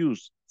settings to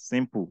use.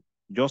 Simple.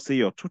 Just say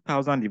your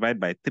 2,000 divided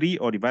by 3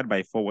 or divided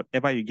by 4,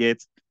 whatever you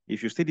get.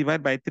 If you say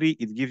divide by 3,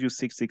 it gives you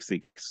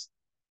 666.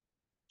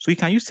 So you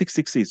can use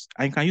 666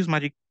 and you can use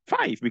Magic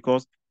 5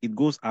 because it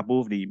goes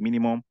above the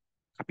minimum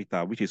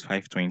capital, which is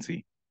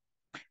 520.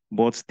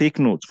 But take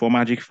note, for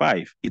Magic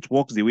 5, it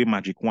works the way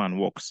Magic 1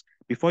 works.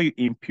 Before you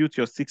impute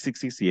your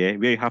 666 here,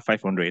 where you have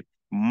 500,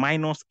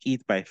 minus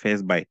it by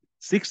first buy.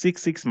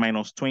 666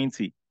 minus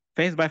 20.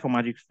 First buy for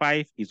Magic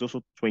 5 is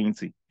also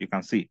 20. You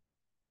can see.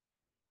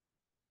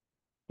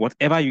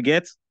 Whatever you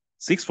get,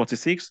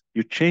 646,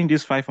 you change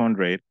this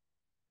 500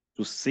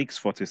 to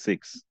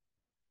 646.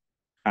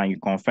 And you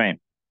confirm.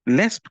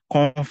 Let's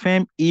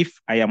confirm if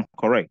I am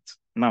correct.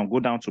 Now go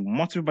down to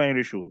multiple buying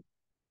ratio.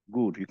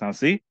 Good. You can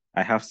see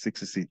I have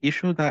 66. It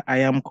shows that I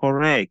am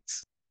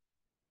correct.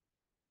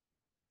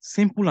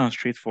 Simple and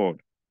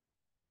straightforward.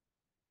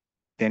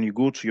 Then you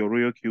go to your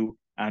Royal Queue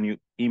and you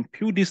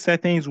impute these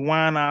settings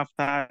one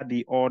after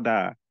the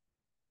other.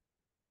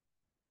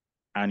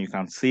 And you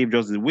can save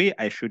just the way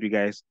I showed you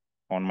guys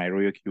on my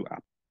Royal Queue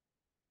app.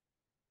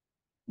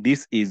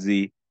 This is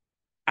the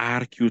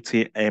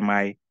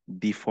RQTMI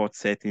default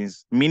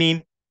settings,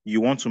 meaning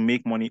you want to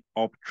make money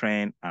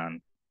uptrend and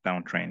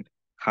downtrend.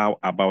 How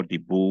about the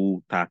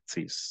bull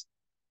tactics?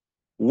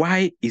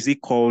 Why is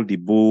it called the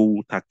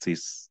bull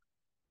tactics?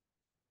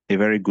 A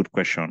very good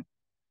question.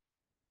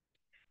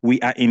 We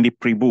are in the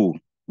pre-bull,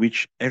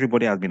 which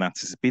everybody has been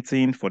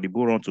anticipating for the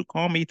bull run to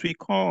come. It will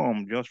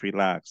come. Just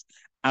relax.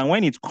 And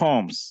when it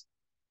comes,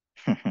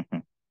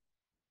 the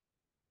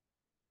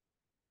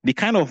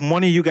kind of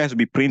money you guys will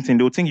be printing,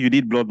 they'll think you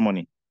did blood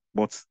money.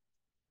 But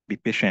be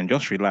patient.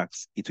 Just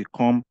relax. It will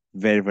come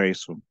very, very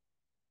soon.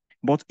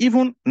 But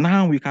even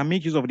now, we can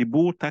make use of the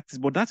bull tactics.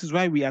 But that is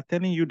why we are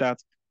telling you that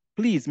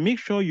please make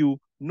sure you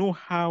know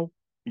how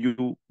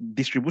you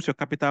distribute your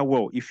capital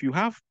well. If you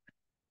have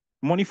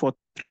money for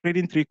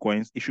trading 3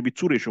 coins, it should be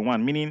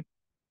 2:1, meaning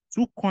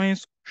 2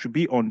 coins should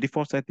be on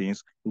default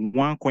settings.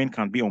 1 coin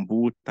can be on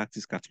bull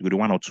tactics category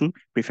 1 or 2,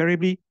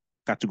 preferably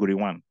category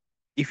 1.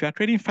 If you are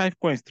trading 5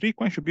 coins, 3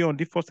 coins should be on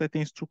default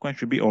settings, 2 coins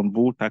should be on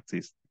bull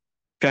tactics.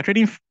 If you are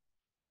trading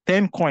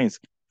 10 coins,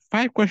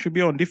 5 coins should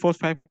be on default,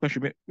 5 coins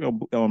should be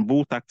on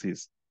bull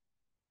tactics.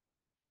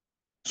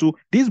 So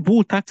this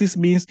bull tactics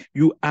means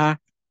you are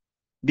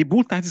the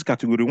bull tactics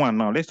category 1.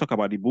 Now let's talk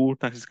about the bull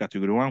tactics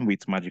category 1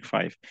 with Magic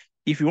 5.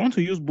 If you want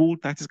to use bull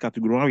tactics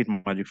category 1 with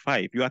Magic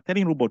 5, you are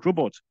telling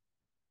Robot,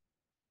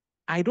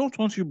 I don't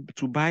want you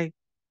to buy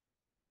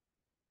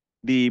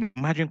the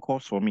margin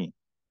calls for me.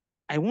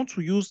 I want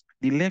to use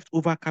the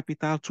leftover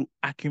capital to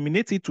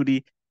accumulate it to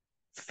the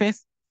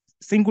first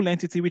single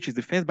entity, which is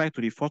the first buy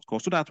to the fourth call,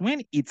 so that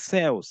when it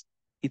sells,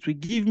 it will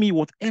give me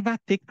whatever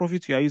take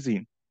profit you are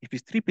using. If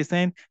it's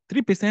 3%,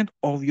 3%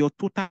 of your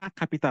total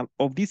capital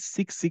of this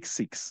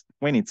 666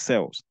 when it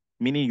sells,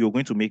 meaning you're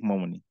going to make more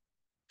money.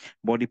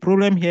 But the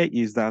problem here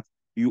is that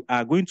you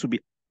are going to be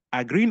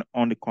agreeing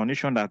on the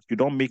condition that you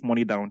don't make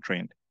money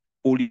downtrend,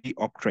 only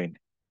uptrend.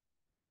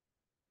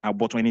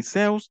 But when it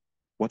sells,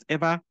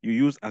 whatever you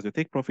use as your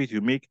take profit,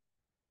 you make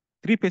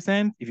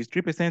 3%. If it's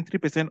 3%,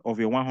 3% of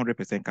your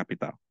 100%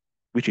 capital,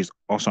 which is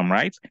awesome,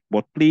 right?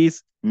 But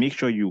please make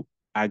sure you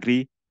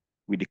agree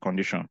with the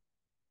condition.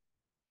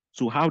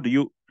 So how do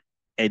you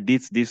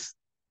edit these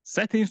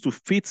settings to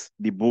fit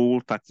the bull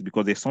tactics?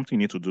 Because there's something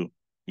you need to do.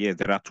 Yes,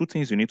 there are 2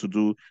 things you need to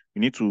do.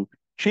 You need to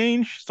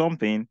change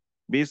something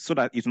based so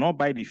that it's not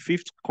by the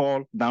 5th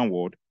call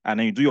downward, and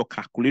then you do your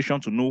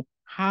calculation to know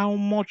how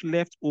much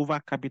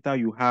leftover capital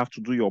you have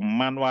to do your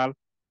manual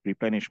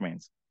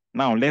replenishment.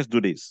 Now let's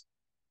do this.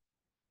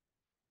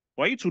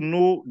 For you to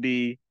know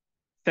the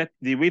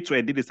way to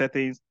edit the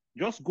settings,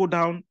 just go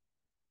down.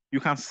 You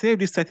can save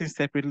the settings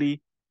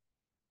separately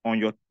on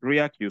your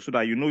Royal Queue so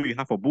that you know you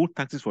have a bull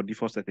tactics for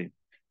default setting.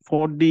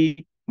 For the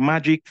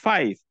Magic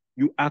 5,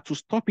 you are to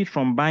stop it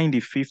from buying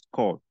the 5th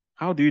call.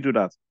 How do you do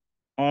that?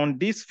 On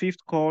this 5th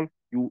call,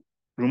 you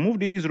remove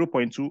the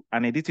 0.2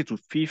 and edit it to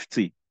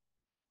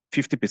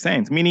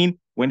 50%, meaning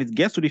when it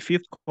gets to the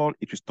 5th call,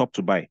 it will stop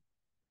to buy.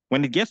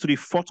 When it gets to the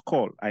 4th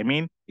call,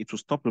 it will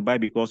stop to buy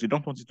because you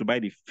don't want it to buy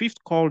the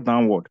 5th call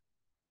downward.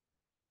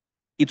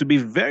 It will be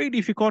very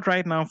difficult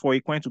right now for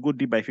a coin to go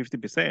deep by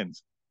 50%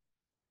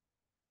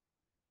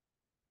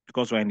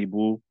 because we're in the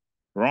bull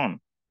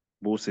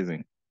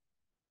season.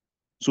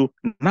 So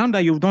now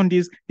that you've done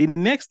this, the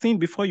next thing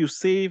before you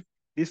save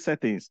these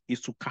settings is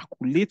to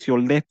calculate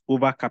your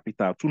leftover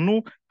capital to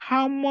know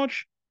how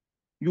much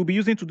you'll be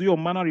using to do your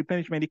manual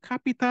replenishment. The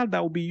capital that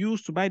will be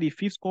used to buy the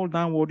 5th call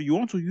downward, you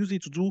want to use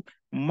it to do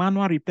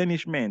manual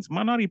replenishment.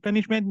 Manual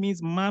replenishment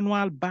means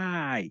manual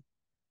buy.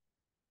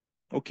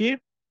 Okay?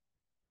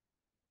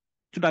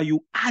 So that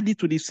you add it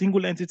to the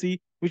single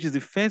entity, which is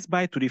the first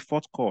buy to the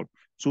 4th call.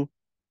 So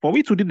for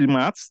we to do the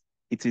maths,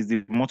 it is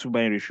the multiple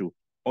buying ratio.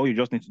 All you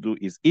just need to do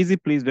is easy,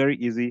 please, very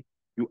easy.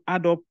 You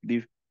add up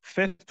the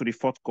first to the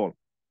fourth call.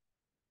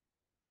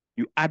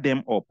 You add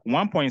them up.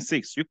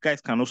 1.6, you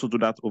guys can also do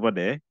that over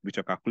there with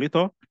your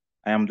calculator.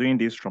 I am doing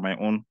this from my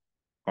own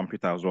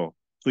computer as well.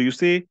 So you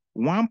say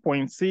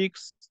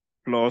 1.6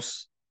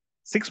 plus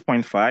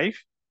 6.5,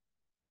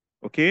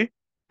 okay,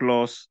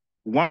 plus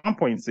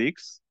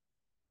 1.6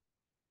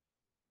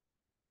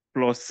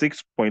 plus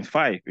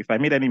 6.5. If I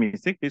made any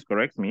mistake, please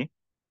correct me.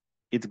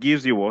 It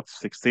gives you what?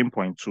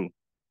 16.2.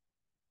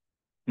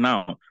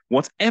 Now,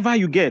 whatever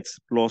you get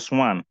plus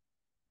 1,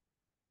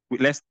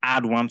 let's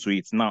add 1 to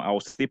it. Now, I will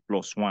say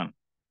plus 1.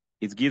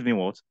 It gives me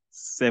what?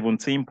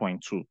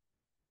 17.2.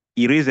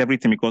 Erase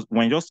everything because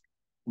when you just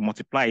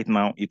multiply it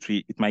now,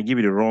 it might give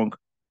you the wrong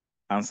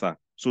answer.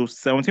 So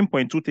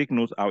 17.2, take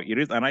note, I'll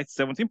erase and write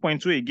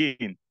 17.2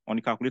 again on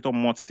the calculator,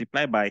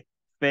 multiply by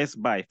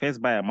first buy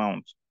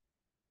amount,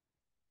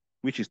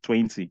 which is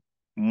 20,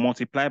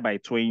 multiply by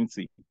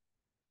 20.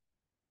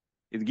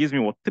 It gives me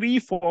what?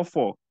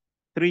 344.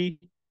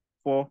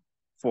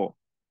 344.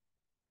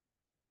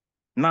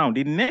 Now,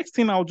 the next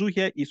thing I'll do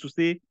here is to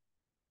say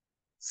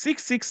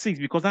 666,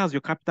 because that's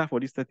your capital for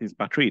this settings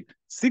per trade.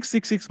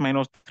 666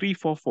 minus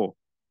 344.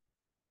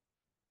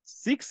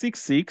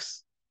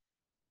 666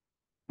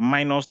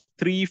 minus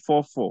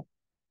 344.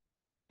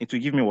 It will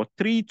give me what?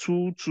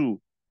 322.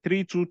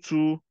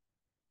 322.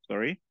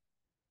 Sorry.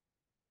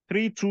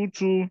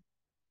 322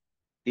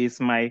 is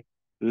my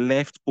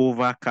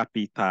leftover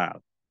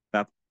capital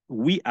that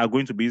we are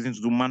going to be using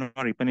to do manual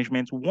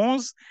replenishment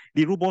once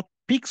the robot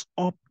picks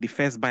up the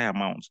first buy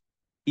amount.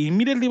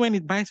 Immediately when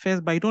it buys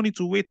first buy, you don't need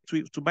to wait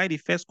to buy the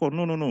first call.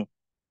 No, no, no.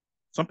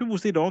 Some people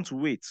say they want to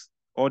wait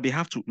or they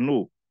have to.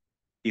 No,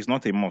 it's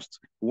not a must.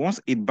 Once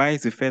it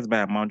buys the first buy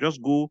amount,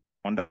 just go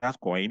on that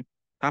coin,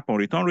 tap on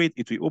return rate,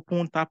 it will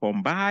open, tap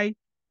on buy,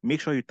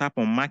 make sure you tap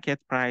on market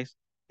price,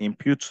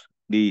 impute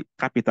the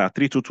capital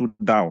 322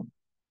 down.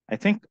 I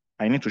think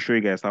I need to show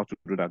you guys how to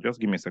do that. Just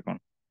give me a second.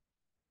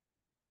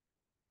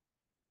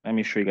 Let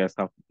me show you guys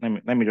how.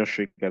 Let me just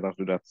show you guys how to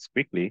do that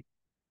quickly.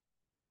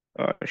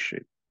 Oh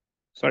shit.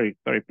 Sorry,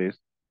 please.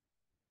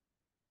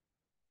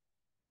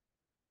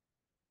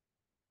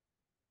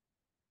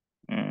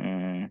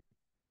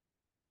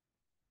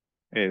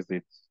 Where is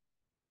it?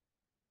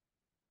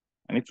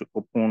 I need to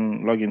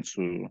log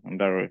into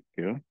Direct.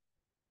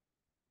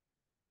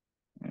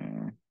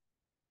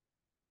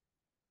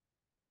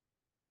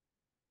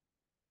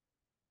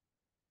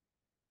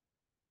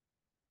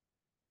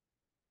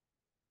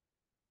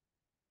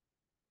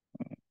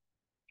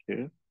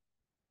 Okay.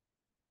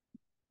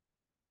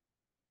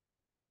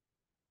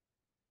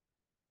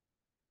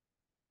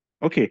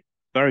 Okay.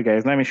 Sorry,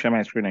 guys. Let me share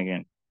my screen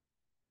again.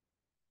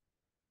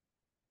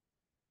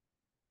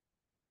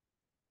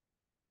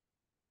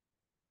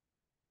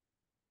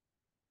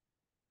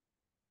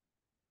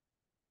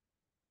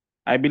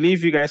 I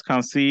believe you guys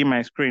can see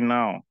my screen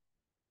now.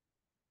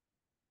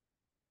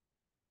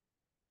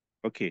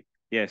 Okay.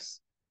 Yes.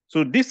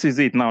 So this is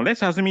it. Now,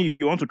 let's assume you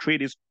want to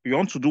trade this. You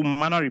want to do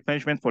manual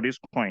replenishment for this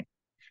coin.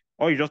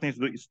 All you just need to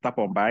do is tap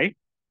on buy.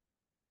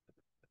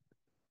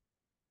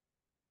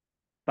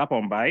 Tap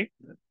on buy.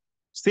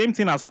 Same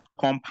thing as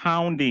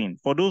compounding.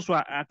 For those who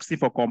are asking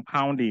for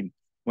compounding,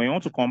 when you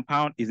want to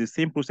compound, it's the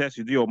same process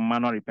you do your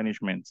manual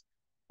replenishment.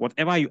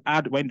 Whatever you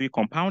add when doing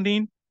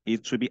compounding,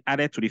 it should be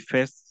added to the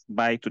first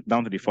buy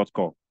down to the fourth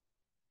call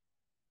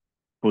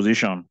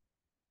position.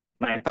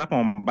 Now tap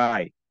on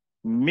buy.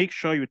 Make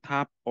sure you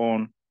tap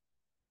on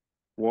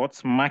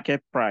what's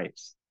market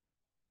price.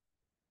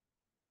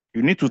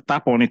 You need to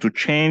tap on it to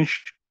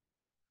change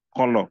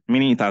color,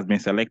 meaning it has been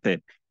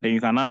selected. Then you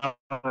can now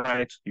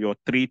write your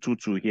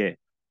 322 here.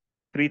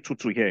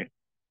 322 here.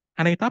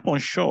 And then you tap on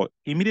show,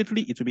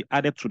 immediately it will be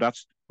added to that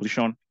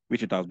position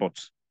which it has bought.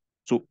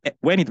 So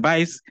when it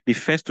buys the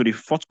first to the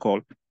fourth call,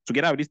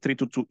 together with this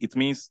 322, it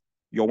means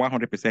your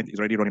 100% is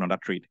already running on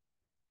that trade.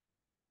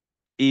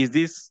 Is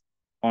this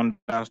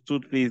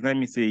understood? Please let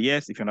me say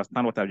yes if you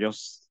understand what I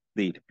just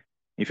did.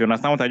 If you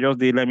understand what I just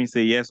did, let me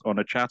say yes on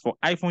the chat. For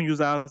iPhone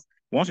users,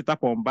 once you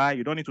tap on buy,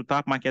 you don't need to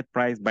tap market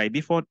price. By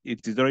default,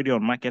 it is already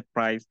on market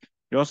price.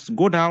 Just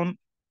go down,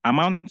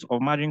 amount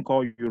of margin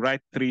call, you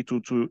write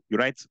 322, you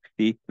write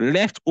the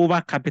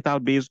leftover capital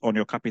based on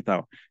your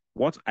capital.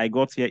 What I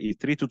got here is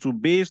 322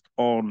 based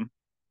on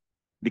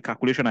the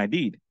calculation I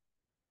did.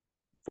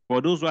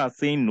 For those who are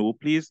saying no,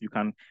 please, you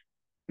can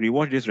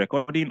rewatch this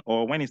recording,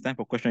 or when it's time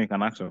for question, you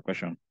can ask your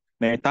question.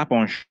 Then tap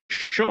on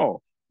sure.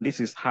 This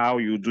is how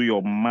you do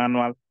your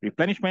manual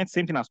replenishment.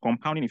 Same thing as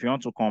compounding. If you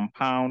want to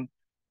compound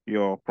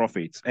your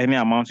profits, any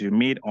amount you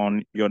made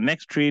on your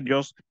next trade,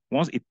 just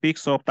once it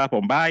picks up, tap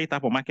on buy,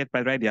 tap on market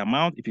price, write the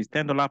amount. If it's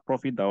 $10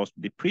 profit, that was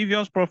the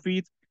previous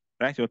profit,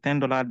 write your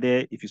 $10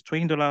 there. If it's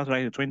 $20,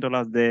 write your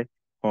 $20 there.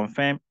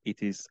 Confirm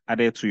it is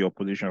added to your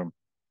position.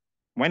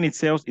 When it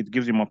sells, it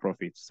gives you more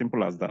profit.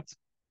 Simple as that.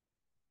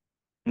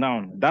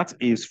 Now, that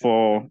is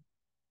for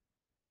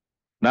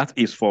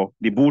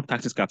the bull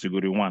taxes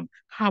category 1.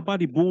 How about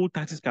the bull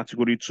taxes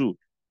category 2?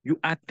 You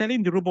are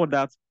telling the robot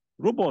that,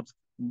 robot,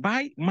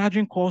 buy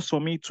margin calls for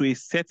me to a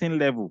certain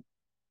level.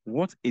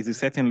 What is a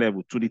certain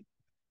level? To the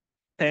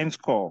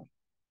 10th call.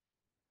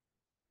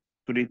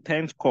 To the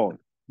 10th call.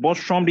 But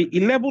from the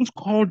 11th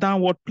call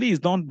downward, please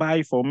don't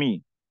buy for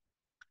me.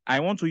 I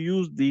want to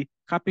use the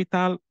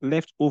capital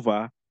left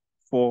over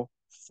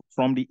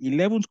from the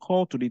 11th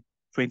call to the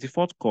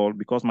 24th call,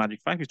 because Magic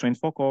 5 is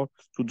 24 call,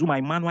 to do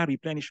my manual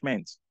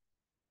replenishment.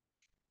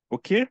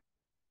 Okay?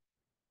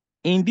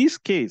 In this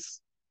case,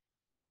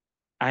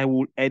 I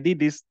will edit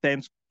this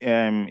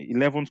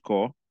 11th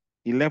call,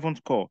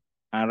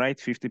 and write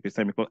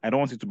 50% because I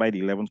don't want it to buy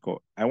the 11th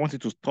call. I want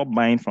it to stop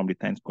buying from the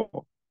 10th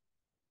call.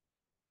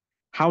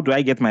 How do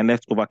I get my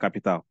leftover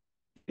capital?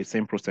 The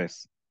same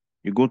process.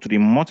 You go to the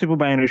multiple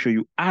buying ratio,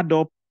 you add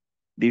up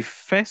the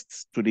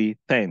first to the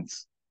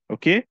 10th,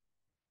 okay?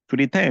 To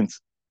the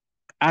 10th,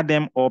 add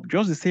them up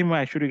just the same way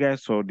I showed you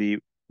guys for the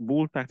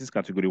bull tactics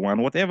category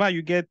 1. Whatever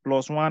you get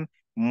plus 1,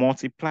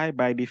 multiply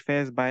by the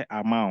first buy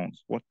amount.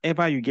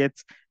 Whatever you get,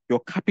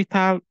 your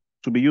capital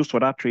to be used for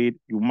that trade,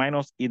 you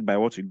minus it by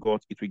what you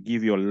got, it will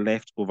give you your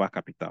leftover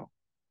capital.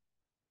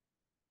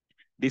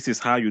 This is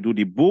how you do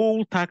the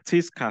bull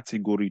tactics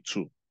category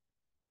 2.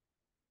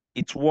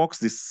 It works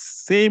the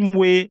same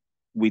way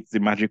with the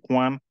Magic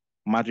 1.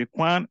 Magic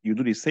 1, you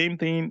do the same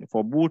thing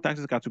for bull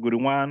tactics category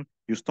 1.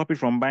 You stop it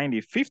from buying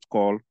the 5th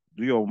call,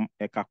 do your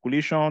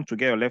calculation to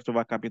get your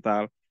leftover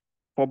capital.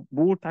 For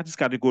bull tactics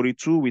category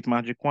 2 with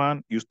Magic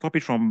 1, you stop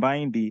it from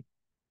buying the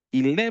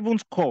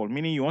 11th call,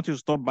 meaning you want to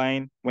stop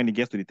buying when it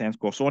gets to the 10th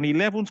call. So on the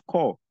 11th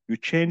call, you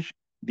change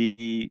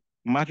the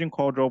margin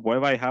call drop,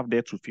 whatever you have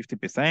there, to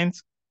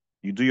 50%.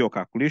 You do your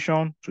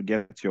calculation to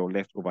get your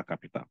leftover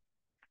capital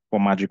for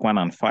Magic 1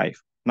 and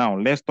 5. Now,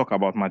 let's talk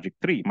about Magic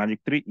 3. Magic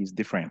 3 is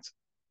different.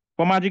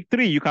 For Magic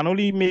 3, you can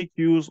only make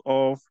use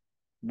of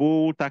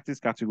bull tactics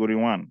category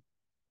 1.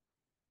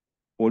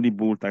 Only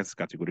bull tactics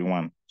category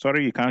 1.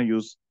 Sorry, you can't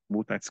use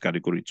bull tactics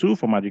category 2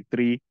 for Magic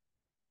 3,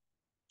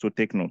 so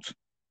take note.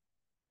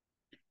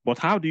 But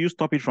how do you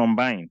stop it from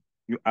buying?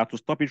 You have to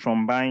stop it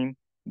from buying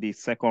the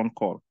second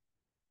call.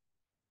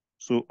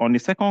 So on the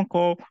second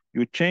call,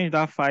 you change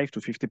that 5 to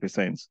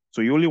 50%.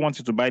 So you only want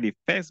it to buy the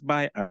first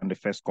buy and the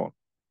first call.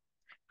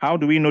 How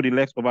do we know the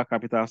leftover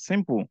capital?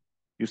 Simple.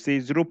 You say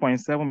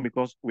 0.7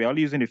 because we're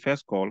only using the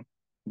first call.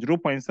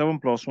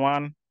 0.7 plus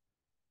 1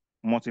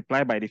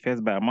 multiplied by the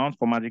first buy amount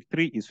for Magic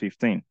 3 is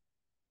 15.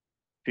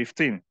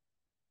 15.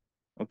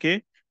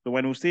 Okay? So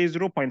when we say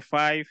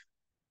 0.5,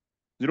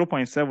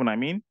 0.7, I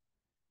mean,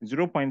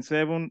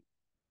 0.7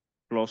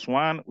 plus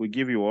 1 will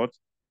give you what?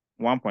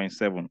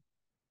 1.7.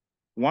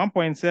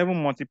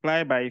 1.7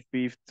 multiplied by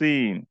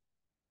 15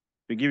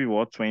 will give you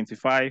what?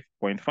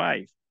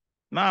 25.5.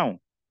 Now,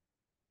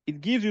 it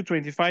gives you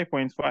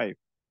 25.5.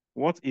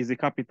 What is the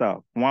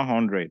capital?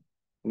 100.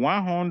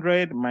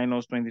 100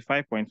 minus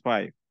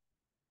 25.5.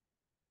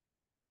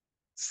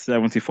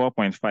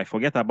 74.5.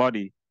 Forget about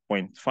the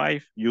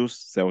 0.5, use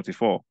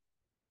 74.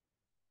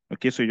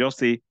 Okay, so you just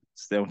say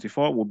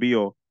 74 will be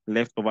your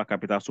leftover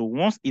capital. So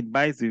once it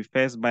buys the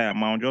first buy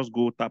amount, just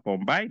go tap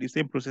on buy. The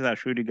same process I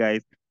showed you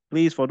guys.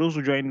 Please, for those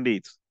who joined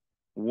late,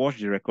 watch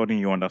the recording,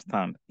 you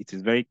understand. It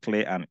is very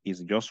clear and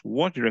easy. Just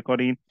watch the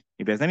recording.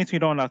 If there's anything you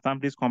don't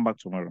understand, please come back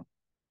tomorrow.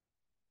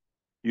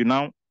 You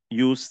now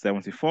use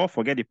 74,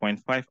 forget the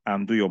 0.5,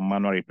 and do your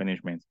manual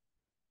replenishment.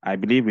 I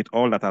believe with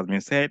all that has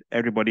been said,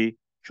 everybody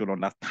should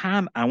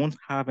understand. I won't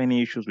have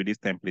any issues with this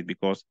template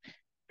because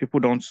people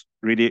don't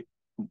really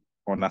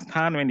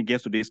understand when it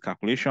gets to this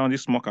calculation,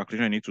 this small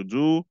calculation you need to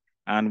do,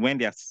 and when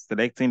they are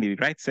selecting the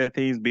right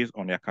settings based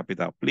on their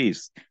capital.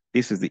 Please,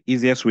 this is the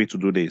easiest way to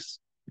do this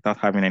without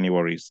having any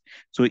worries.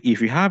 So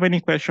if you have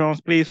any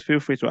questions, please feel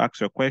free to ask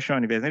your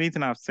question. If there's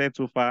anything I've said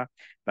so far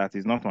that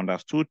is not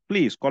understood,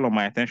 please call on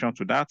my attention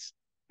to that.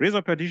 Raise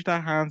up your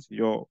digital hands.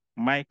 Your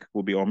mic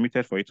will be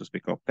unmuted for you to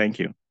speak up. Thank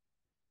you.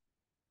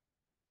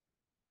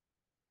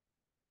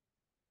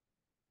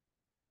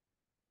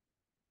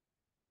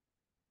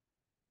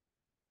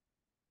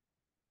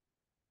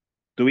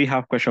 Do we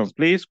have questions,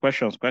 please?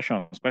 Questions.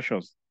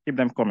 Keep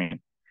them coming.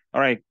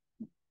 All right.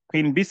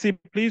 Queen BC,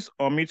 please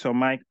unmute your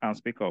mic and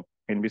speak up.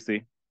 Queen BC,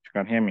 you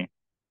can hear me.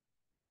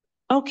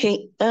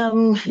 Okay.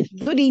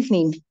 Good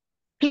evening.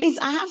 Please,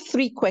 I have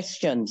 3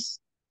 questions.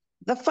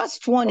 The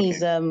first one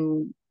is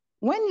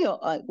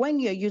when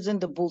you're using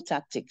the bull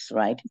tactics,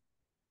 right?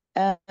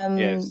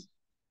 Yes.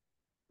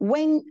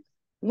 When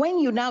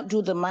you now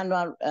do the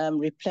manual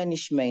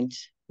replenishment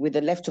with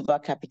the leftover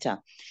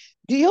capital,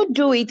 do you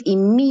do it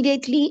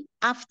immediately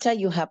after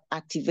you have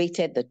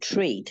activated the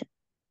trade,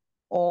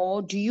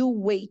 or do you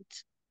wait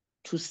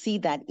to see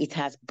that it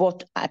has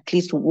bought at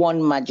least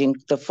one margin,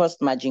 the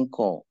first margin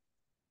call?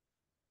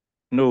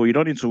 No, you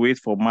don't need to wait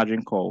for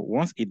margin call.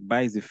 Once it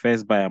buys the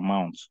first buy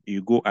amount,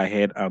 you go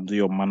ahead and do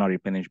your manual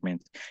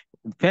replenishment.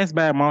 First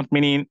buy amount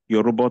meaning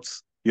your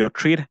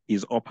trade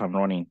is up and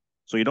running.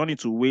 So you don't need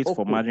to wait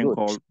for margin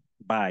call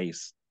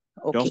buys.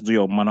 Just do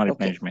your manual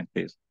replenishment,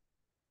 please.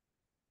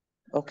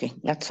 Okay,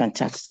 that's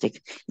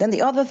fantastic. Then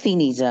the other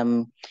thing is,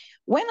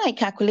 when I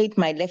calculate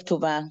my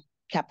leftover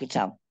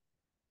capital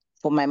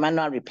for my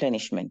manual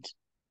replenishment,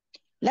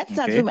 let's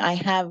assume I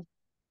have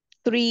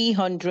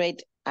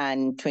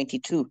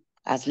 322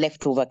 as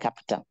leftover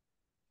capital.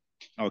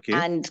 Okay.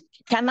 And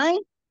can I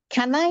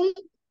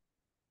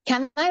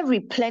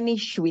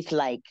replenish with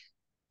like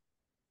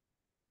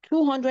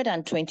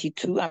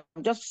 222? I'm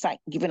just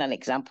giving an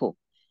example.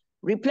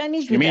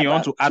 Replenish You with mean you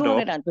want about to add up?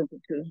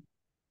 222.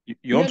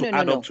 You want to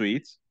add up to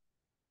it?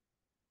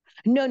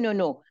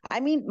 No. I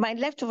mean, my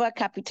leftover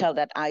capital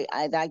that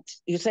that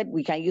you said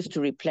we can use to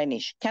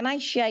replenish. Can I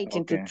share it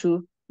into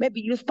two?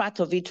 Maybe use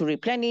part of it to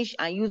replenish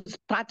and use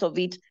part of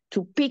it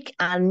to pick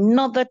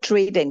another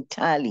trade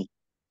entirely.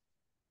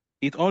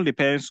 It all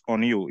depends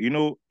on you. You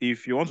know,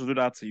 if you want to do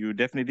that, it will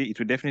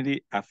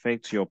definitely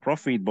affect your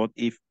profit. But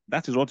if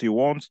that is what you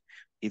want,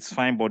 it's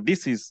fine. But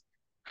this is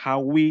how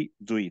we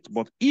do it.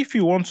 But if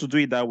you want to do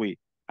it that way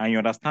and you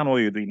understand what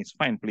you're doing, it's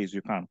fine, please,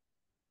 you can.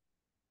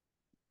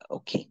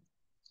 Okay.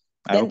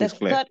 I hope it's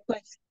clear. Third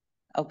question.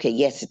 Okay,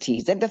 yes, it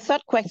is. Then the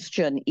third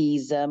question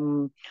is,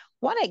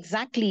 what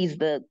exactly is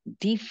the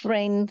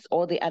difference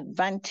or the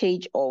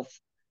advantage of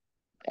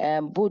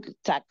Bull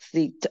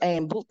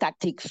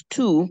Tactics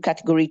 2,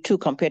 category 2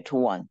 compared to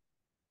 1?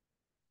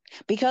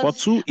 Because for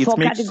 2, it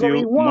makes category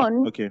you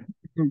 1, okay.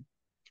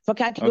 For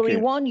category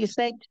 1, you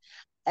said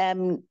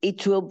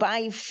it will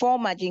buy 4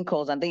 margin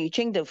calls, and then you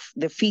change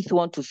the fifth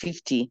one to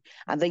 50,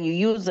 and then you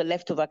use the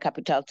leftover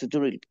capital to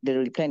do the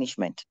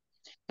replenishment.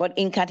 But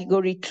in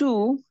category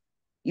 2,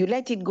 you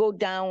let it go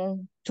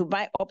down to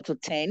buy up to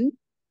 10,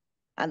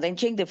 and then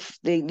change the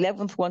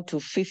 11th one to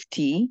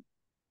 50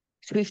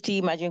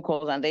 margin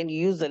calls, and then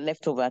you use the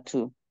leftover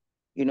to,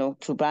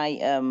 to buy,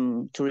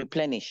 to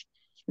replenish.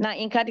 Now,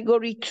 in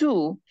category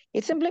 2,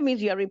 it simply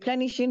means you are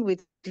replenishing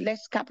with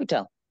less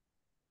capital.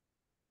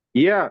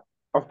 Yeah,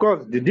 of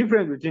course. The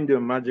difference between the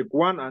Magic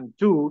 1 and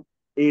 2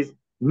 is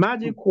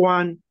Magic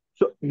 1,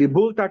 so the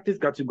Bull Tactics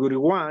category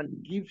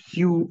 1 gives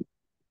you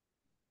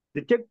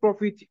the take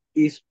profit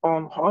is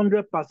on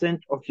 100%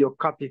 of your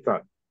capital.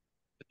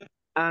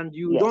 And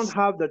you don't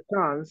have the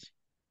chance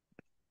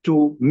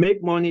to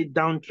make money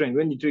downtrend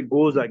when the trade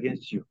goes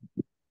against you.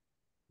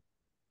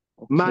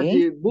 Okay.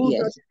 Magic Bull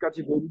Tactics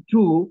category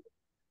 2,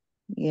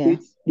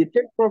 it's the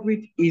take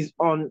profit is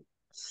on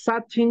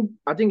certain,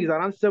 I think it's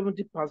around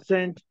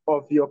 70%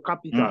 of your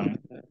capital,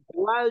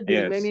 while the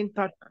remaining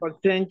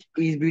 30%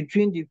 is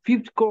between the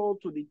 5th call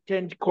to the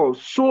 10th call,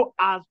 so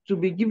as to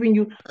be giving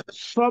you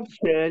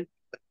sub-sell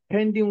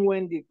pending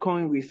when the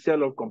coin will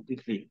sell off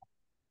completely.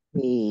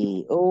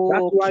 Okay.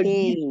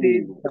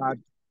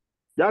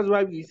 That's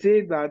why we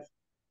say that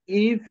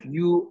if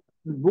you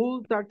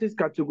Bull Tactics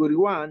category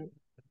 1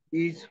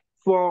 is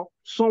for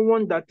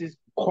someone that is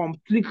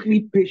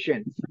completely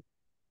patient.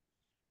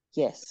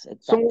 Yes, exactly.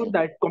 Someone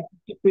that is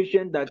completely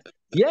patient, that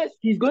yes,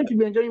 he's going to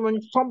be enjoying money.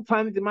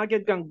 Sometimes the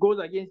market can go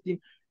against him,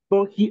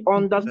 but he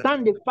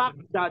understands the fact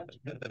that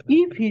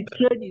if his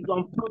trade is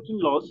on floating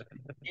loss,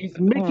 he's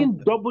making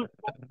double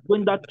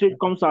when that trade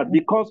comes out,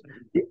 because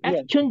the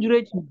exchange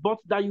rate he bought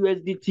that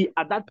USDT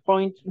at that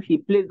point he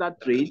placed that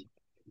trade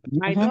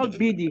might not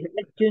be the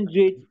exchange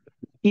rate.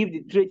 If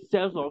the trade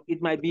sells off,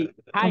 it might be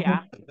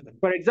higher.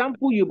 For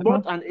example, you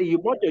bought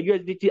your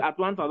USDT at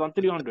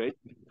 1,300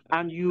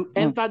 and you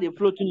enter the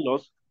floating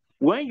loss.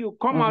 When you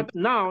come out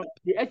now,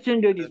 the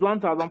exchange rate is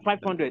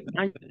 1,500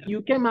 and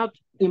you came out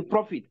in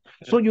profit.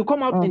 So you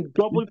come out in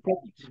double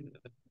profit.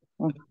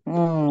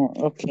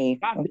 Okay.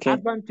 That's the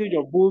advantage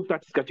of Bull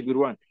Tactics category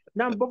 1.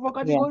 Now, but for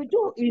category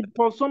 2 is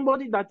for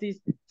somebody that is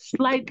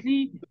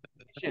slightly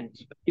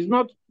patient. It's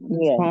not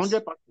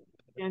 100%.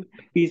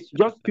 Is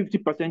just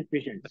 50%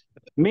 patient,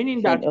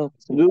 meaning that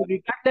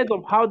regardless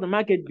of how the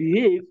market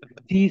behaves,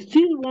 he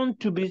still wants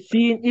to be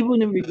seen,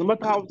 even if no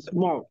matter how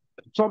small,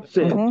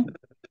 subset.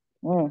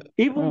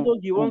 Even though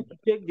he wants to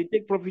take the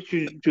take profit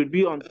should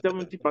be on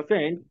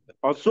 70%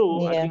 or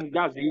so, I think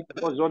that's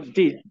what it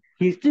is.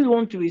 He still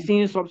wants to be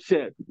seen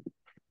subset.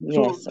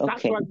 So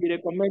that's why we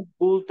recommend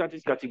Bull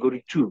Tactics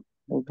category 2.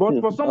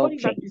 But for somebody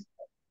that is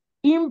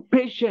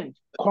impatient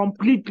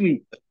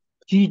completely,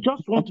 he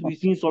just wants to be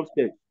seen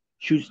subset,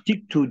 should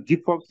stick to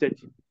default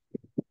setting.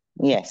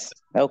 Yes.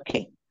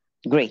 Okay.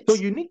 Great. So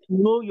you need to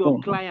know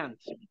your client,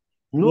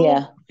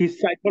 know his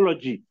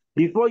psychology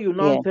before you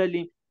now tell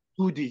him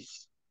do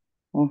this.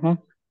 Okay.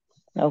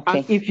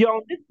 And if you're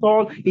on this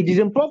call, it is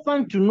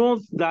important to know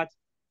that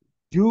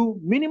your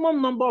minimum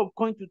number of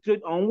coins to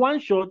trade on one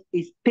shot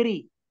is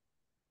 3.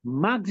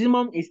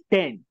 Maximum is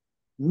 10.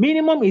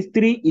 Minimum is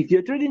 3. If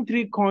you're trading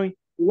 3 coins,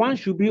 1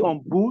 should be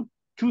on bull,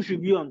 2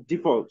 should be on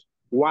default.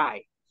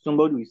 Why?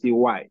 Somebody will say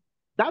why.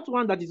 That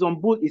one that is on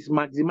bull is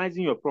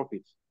maximizing your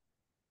profits.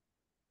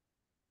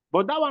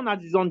 But that one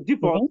that is on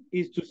default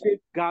is to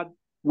safeguard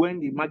when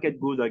the market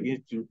goes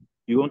against you,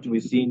 you want to be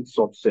seeing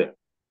sub-sell.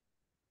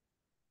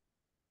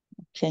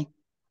 Okay.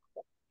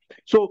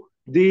 So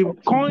the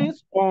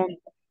coins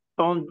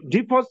on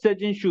default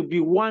setting should be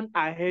 1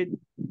 ahead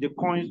the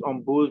coins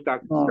on Bull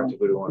Tactics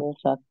category 1.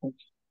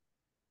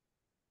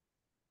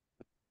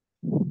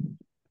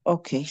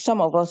 Okay.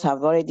 Some of us are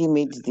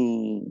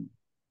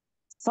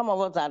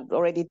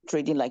already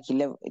trading like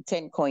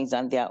 10 coins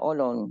and they are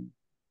all on.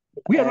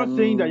 We are not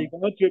saying that you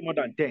cannot trade more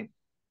than 10.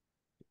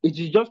 It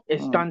is just a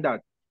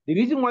standard. The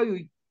reason why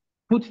we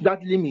put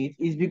that limit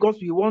is because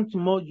we want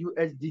more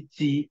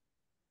USDT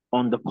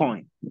on the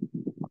coin.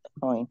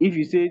 If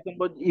you say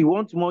somebody you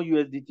want more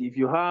USDT, if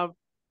you have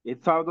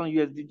 1,000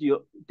 USDT,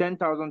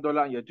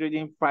 $10,000, and you're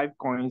trading 5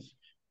 coins,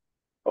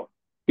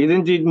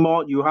 isn't it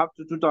more? You have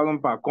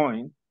 2,000 per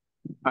coin,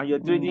 and you're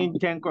trading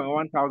 10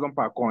 coins, 1,000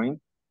 per coin.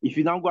 If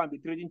you now go and be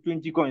trading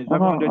 20 coins,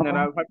 500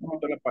 naira, $500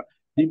 per,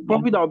 the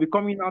profit that will be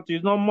coming out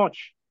is not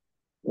much.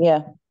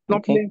 Yeah.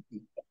 Not plenty.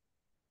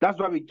 That's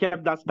why we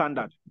kept that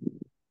standard.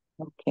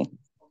 Okay.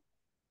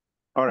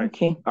 All right.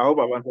 Okay. I hope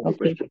I've answered the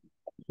question.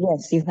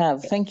 Yes, you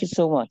have. Thank you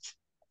so much.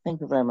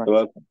 Thank you very much. You're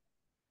welcome.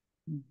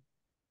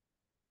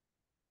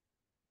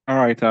 All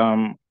right.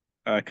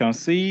 I can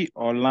see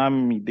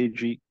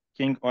Olamideji,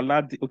 King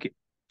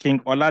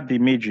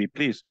Oladimeji.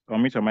 Please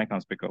unmute your mic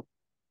and speak up.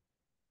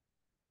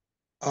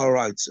 All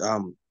right.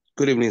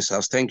 Good evening,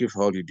 sirs. Thank you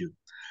for all you do.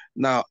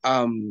 Now,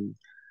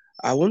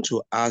 I want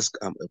to ask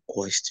a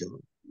question.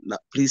 Now,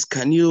 please,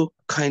 can you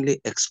kindly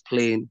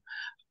explain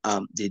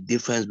the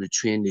difference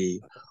between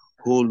the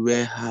whole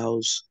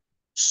warehouse,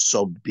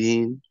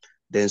 sub-bin,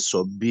 then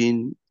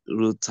sub-bin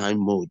real-time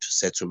mode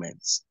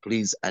settlements?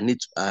 Please, I need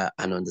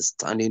an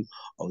understanding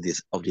of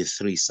the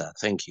three, sir.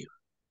 Thank you.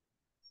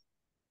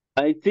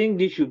 I think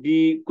this should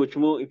be, Coach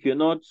Mo, if you're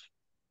not,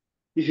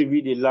 this should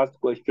be the last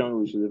question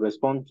we should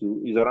respond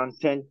to. It's around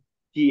 10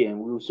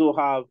 p.m. We also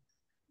have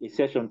a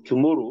session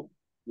tomorrow.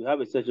 We have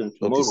a session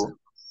tomorrow. Okay,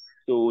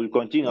 so we'll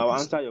continue. Okay, I'll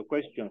answer your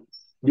question.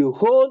 The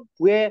whole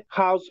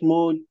warehouse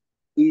mode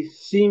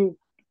is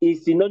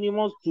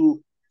synonymous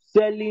to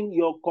selling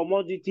your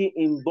commodity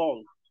in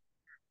bulk.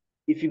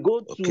 If you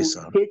go to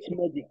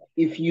HMedic,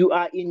 if you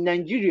are in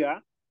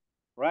Nigeria,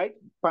 right?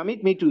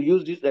 Permit me to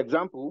use this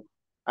example.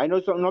 I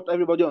know not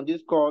everybody on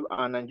this call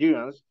are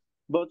Nigerians,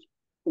 but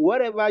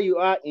wherever you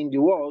are in the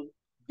world,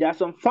 there are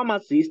some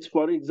pharmacists,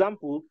 for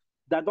example,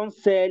 that don't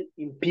sell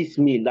in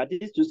piecemeal. That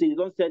is to say, they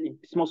don't sell in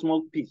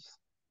small pieces.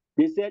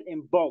 They sell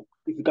in bulk.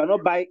 If you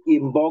cannot buy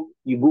in bulk,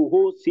 you go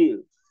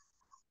wholesale,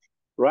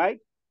 right?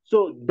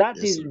 So that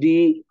is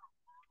the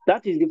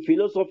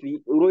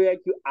philosophy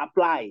RoyalQ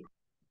applied.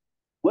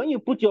 When you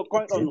put your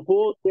coin on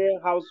whole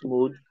warehouse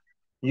mode,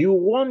 you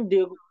want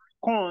the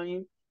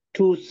coin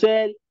to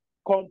sell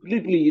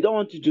completely. You don't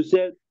want it to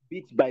sell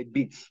bit by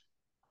bit.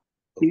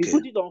 If you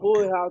put it on whole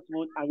warehouse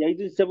mode and you're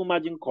using 7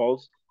 margin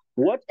calls,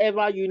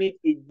 whatever unit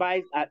it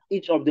buys at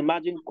each of the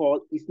margin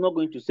call is not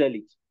going to sell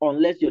it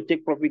unless your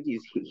take profit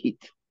is hit.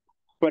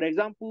 For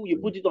example, you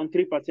put it on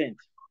 3%.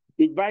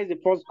 It buys the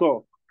first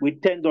call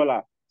with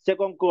 $10,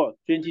 second call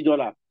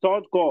 $20,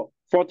 third call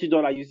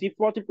 $40. You see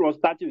 40 plus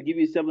 30 will give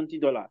you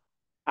 $70.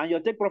 And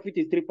your take profit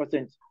is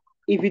 3%.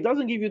 If it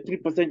doesn't give you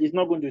 3%, it's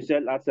not going to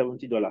sell at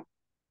 $70.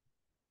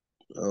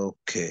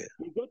 Okay.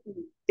 You go to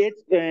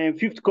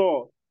fifth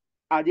call.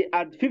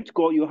 At fifth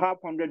call, you have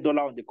 $100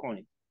 on the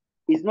coin.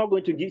 It's not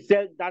going to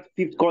sell that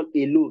fifth call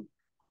alone.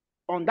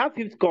 On that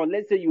fifth call,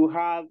 let's say you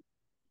have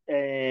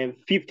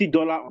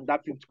 $50 on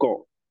that fifth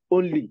call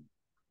only.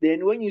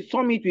 Then when you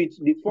sum it with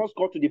the first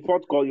call to the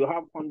fourth call, you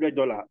have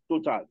 $100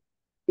 total.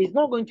 It's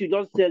not going to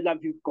just sell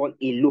that fifth call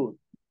alone,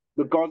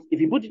 because if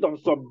you put it on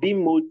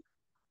sub-bin mode,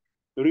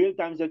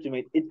 real-time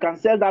settlement, it can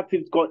sell that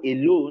fifth call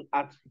alone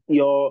at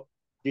your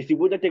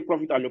distributed take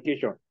profit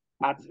allocation.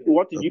 At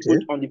what did you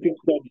put on the fifth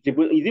call? Is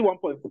it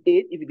 1.8?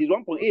 If it is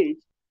 1.8,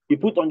 you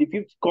put on the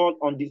fifth call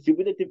on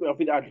distributed take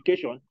profit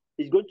allocation,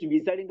 it's going to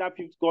be selling that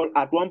fifth call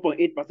at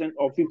 1.8%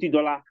 of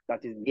 $50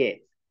 that is there.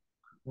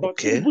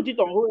 But if you put it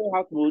on whole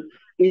warehouse mode,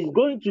 it's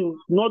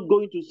not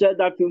going to sell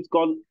that fifth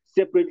call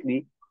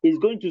separately. It's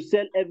going to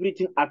sell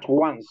everything at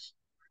once.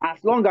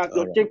 As long as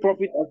your take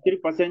profit of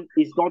 3%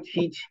 is not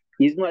hit,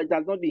 it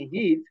has not been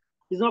hit,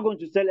 it's not going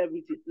to sell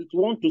everything. It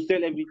wants to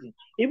sell everything.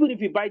 Even if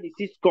you buy the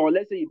 6th call,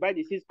 let's say you buy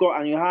the 6th call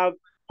and you have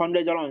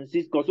 $100 on the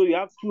 6th call, so you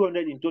have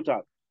 $200 in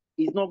total.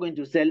 It's not going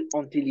to sell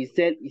until you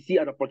see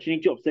an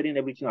opportunity of selling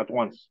everything at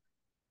once.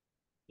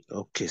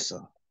 Okay,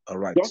 sir. All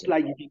right. Just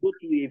like if you go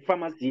to a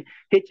pharmacy,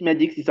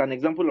 HMedic is an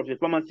example of a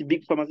pharmacy,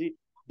 big pharmacy.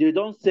 They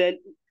don't sell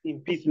in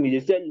piecemeal,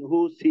 they sell in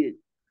wholesale.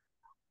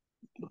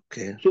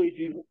 Okay. So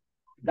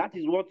that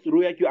is what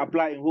RoyalQ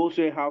apply in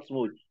wholesale house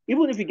mode.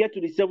 Even if you get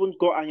to the 7th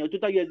call and your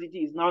total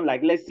USDT is now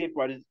like, let's say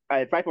for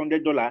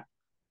 $500,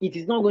 it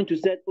is not going to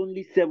sell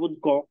only 7th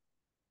call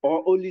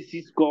or only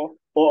 6th call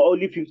or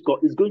only 5th call.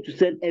 It's going to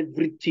sell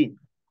everything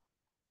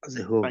as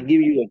a whole and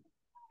give you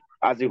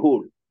as a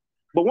whole.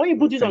 But when you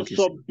put it on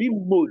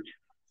sub-bin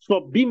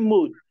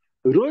mode,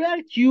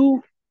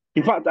 RoyalQ,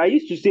 in fact, I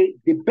used to say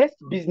the best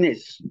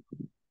business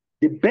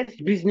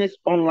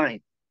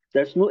online,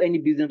 there's no any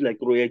business like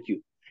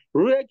RoyalQ.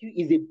 RoyalQ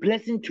is a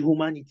blessing to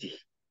humanity.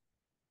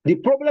 The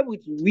problem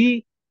with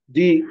we,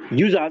 the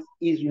users,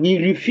 is we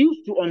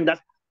refuse to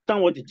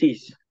understand what it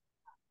is.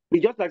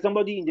 It's just like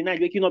somebody in the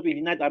night, waking up in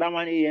the night around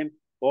 1 a.m.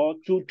 or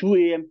 2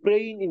 a.m.,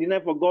 praying in the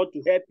night for God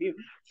to help him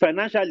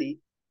financially.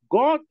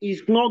 God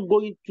is not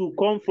going to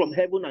come from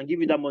heaven and give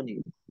you that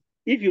money.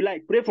 If you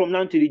like, pray from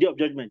now till the day of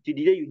judgment, till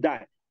the day you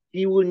die.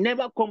 He will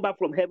never come back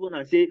from heaven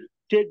and say,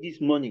 take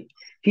this money.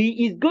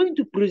 He is going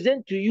to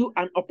present to you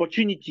an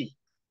opportunity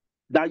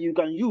that you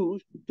can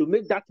use to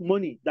make that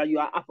money that you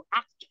have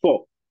asked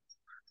for.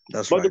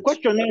 That's but right. the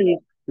question now is,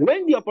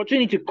 when the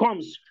opportunity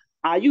comes,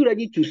 are you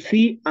ready to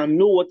see and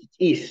know what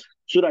it is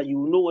so that you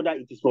will know whether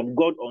it is from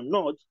God or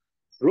not?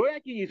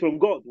 Royalty is from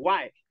God.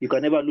 Why? You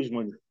can never lose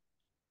money.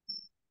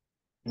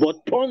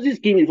 But Ponzi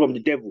scheme is from the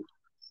devil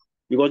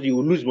because you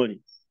will lose money.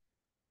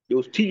 They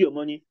will steal your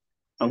money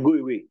and go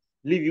away,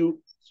 leave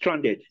you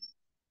stranded.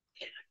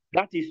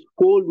 That is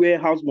whole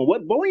warehouse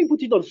mode. But when you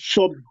put it on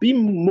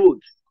sub-beam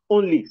mode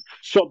only,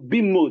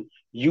 sub-beam mode,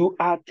 you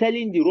are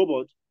telling the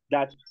robot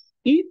that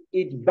if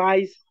it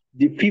buys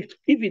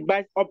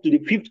up to the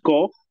fifth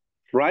core,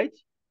 right?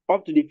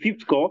 Up to the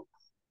fifth core,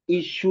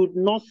 it should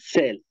not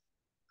sell.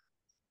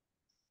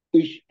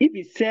 If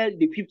it sells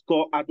the fifth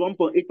core at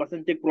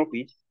 1.8% take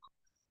profit,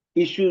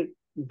 it should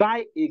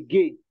buy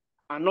again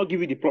and not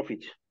give you the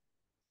profit.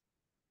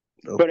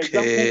 For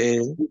example,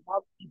 you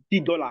have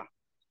 $50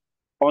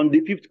 on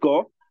the fifth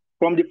core.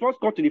 From the first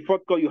core to the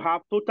fourth core, you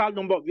have total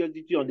number of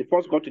USDT on the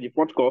first core to the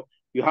fourth core.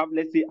 You have,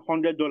 let's say,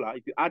 $100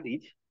 if you add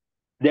it.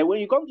 Then when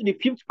you come to the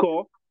fifth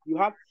core, you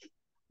have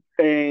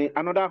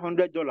another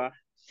 $100.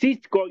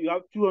 Sixth core, you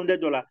have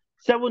 $200.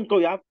 Seventh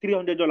core, you have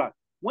 $300.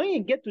 When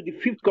you get to the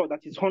fifth core, that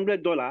is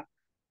 $100,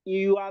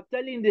 you are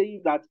telling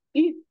them that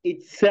if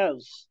it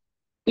sells,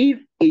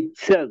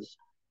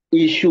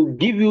 it should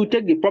give you,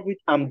 take the profit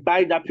and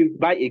buy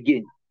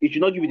again. It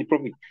should not give you the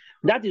profit.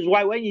 That is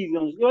why when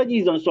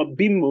it's on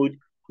sub-beam mode,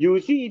 you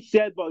will see it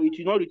sell, but it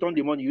will not return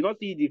the money. You will not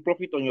see the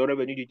profit on your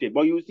revenue detail,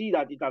 but you will see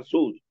that it has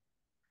sold.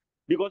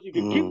 Because if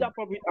you keep that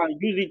profit and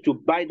use it to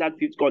buy that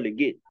fifth call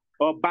again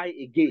or buy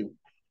again.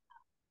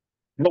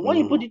 But when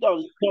you put it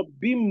on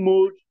sub-beam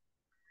mode,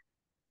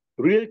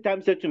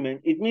 real-time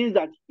settlement, it means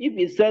that if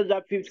it sells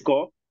that fifth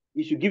call,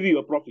 it should give you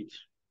your profit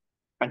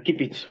and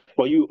keep it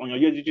for you on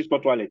your USDT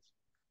spot wallet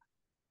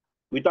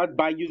without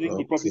using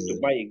the profit to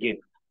buy again.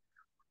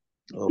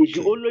 It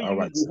should only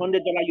use the $100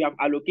 you have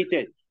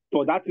allocated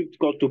for that fifth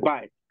call to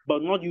buy,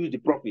 but not use the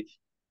profit.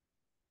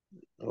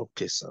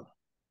 Okay, sir.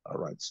 All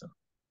right, sir.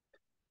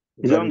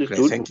 Is that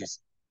understood? Thank you.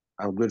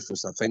 I'm grateful,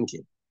 sir. Thank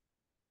you.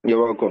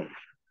 You're welcome.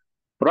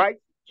 Right.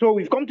 So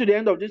we've come to the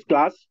end of this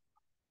class.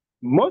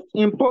 Most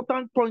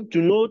important point to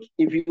note,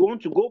 if you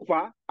want to go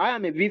far, I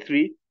am a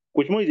V3,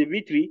 Coach Mo is a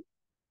V3.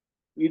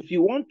 If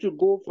you want to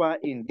go far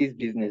in this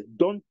business,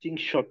 don't think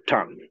short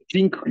term,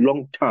 think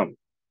long term.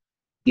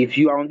 If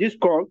you are on this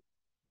call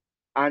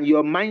and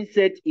your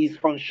mindset is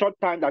on short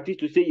term, that is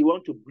to say you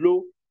want to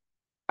blow,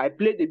 I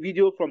played a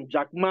video from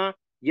Jack Ma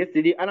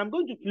yesterday, and I'm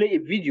going to play a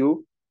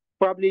video,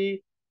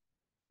 probably,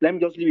 let me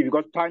just leave it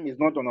because time is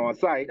not on our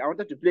side. I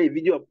wanted to play a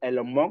video of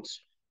Elon Musk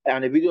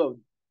and a video of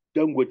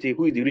Dangote,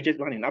 who is the richest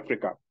man in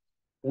Africa.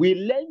 We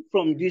learn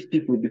from these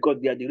people because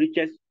they are the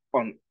richest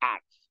on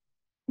earth.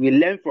 We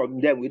learn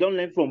from them. We don't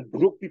learn from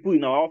broke people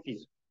in our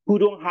office who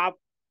don't have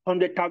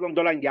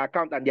 $100,000 in their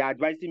account and they are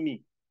advising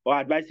me or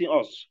advising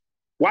us.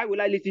 Why will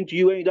I listen to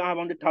you when you don't have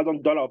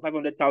 $100,000 or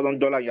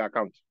 $500,000 in your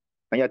account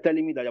and you're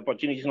telling me that your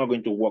opportunity is not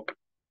going to work?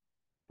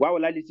 Why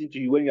will I listen to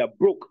you when you are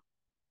broke?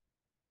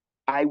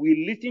 I will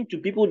listen to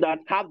people that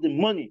have the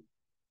money,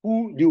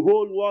 who the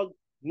whole world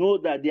know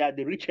that they are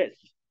the richest.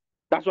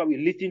 That's why we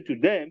listen to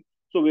them.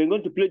 So we're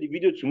going to play the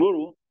video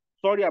tomorrow.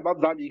 Sorry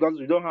about that because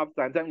we don't have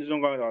time. Time is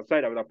not going on our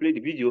side. I will play the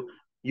video.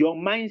 Your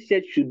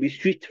mindset should be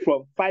switched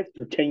from 5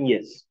 to 10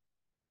 years.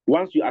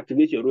 Once you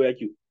activate your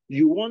royalty,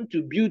 you want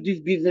to build this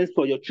business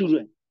for your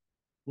children,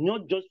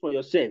 not just for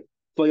yourself,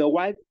 for your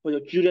wife, for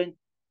your children,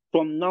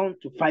 from now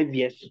to 5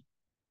 years,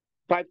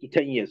 5 to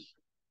 10 years.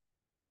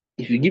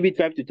 If you give it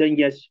 5 to 10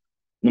 years,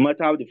 no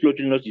matter how the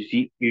floating loss you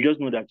see, you just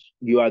know that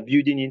you are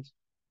building it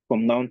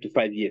from now to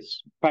 5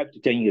 years, 5 to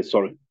 10 years,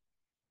 sorry.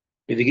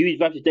 If you give it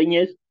 5 to 10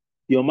 years,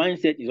 your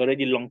mindset is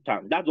already long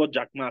term. That's what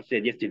Jack Ma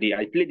said yesterday.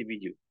 I played the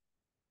video.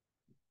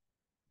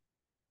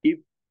 If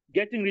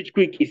getting rich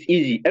quick is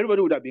easy,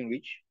 everybody would have been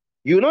rich.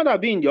 You would not have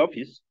been in the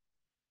office.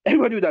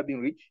 Everybody would have been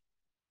rich.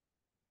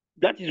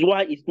 That is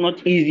why it's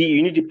not easy.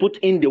 You need to put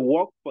in the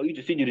work for you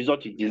to see the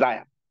result you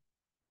desire.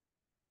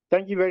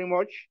 Thank you very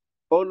much.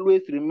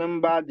 Always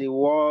remember the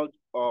word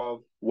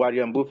of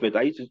Warren Buffett.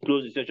 I used to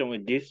close the session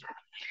with this.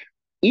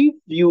 If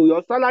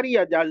your salary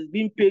that has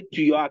been paid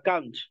to your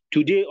account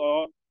today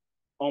or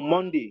on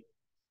Monday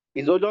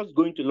is just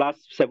going to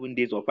last 7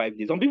 days or 5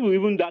 days. Some people,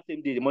 even that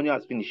same day, the money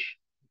has finished.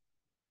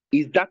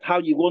 Is that how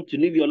you want to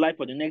live your life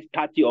for the next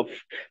 30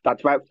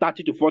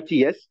 to 40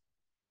 years?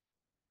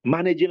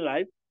 Managing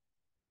life?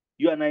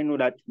 You and I know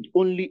that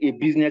only a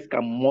business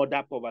can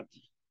murder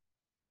poverty.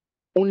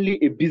 Only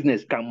a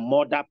business can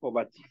murder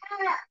poverty.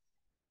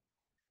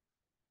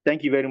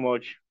 Thank you very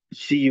much.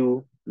 See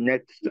you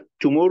next.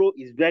 Tomorrow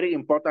is very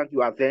important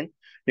to attend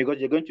because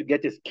you're going to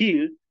get a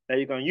skill that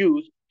you can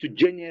use to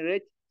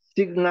generate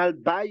signal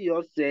by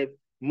yourself.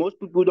 Most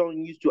people don't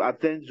used to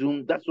attend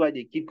Zoom. That's why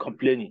they keep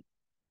complaining.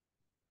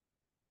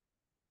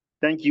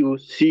 Thank you.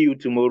 See you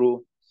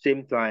tomorrow,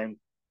 same time.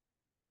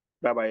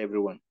 Bye-bye,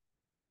 everyone.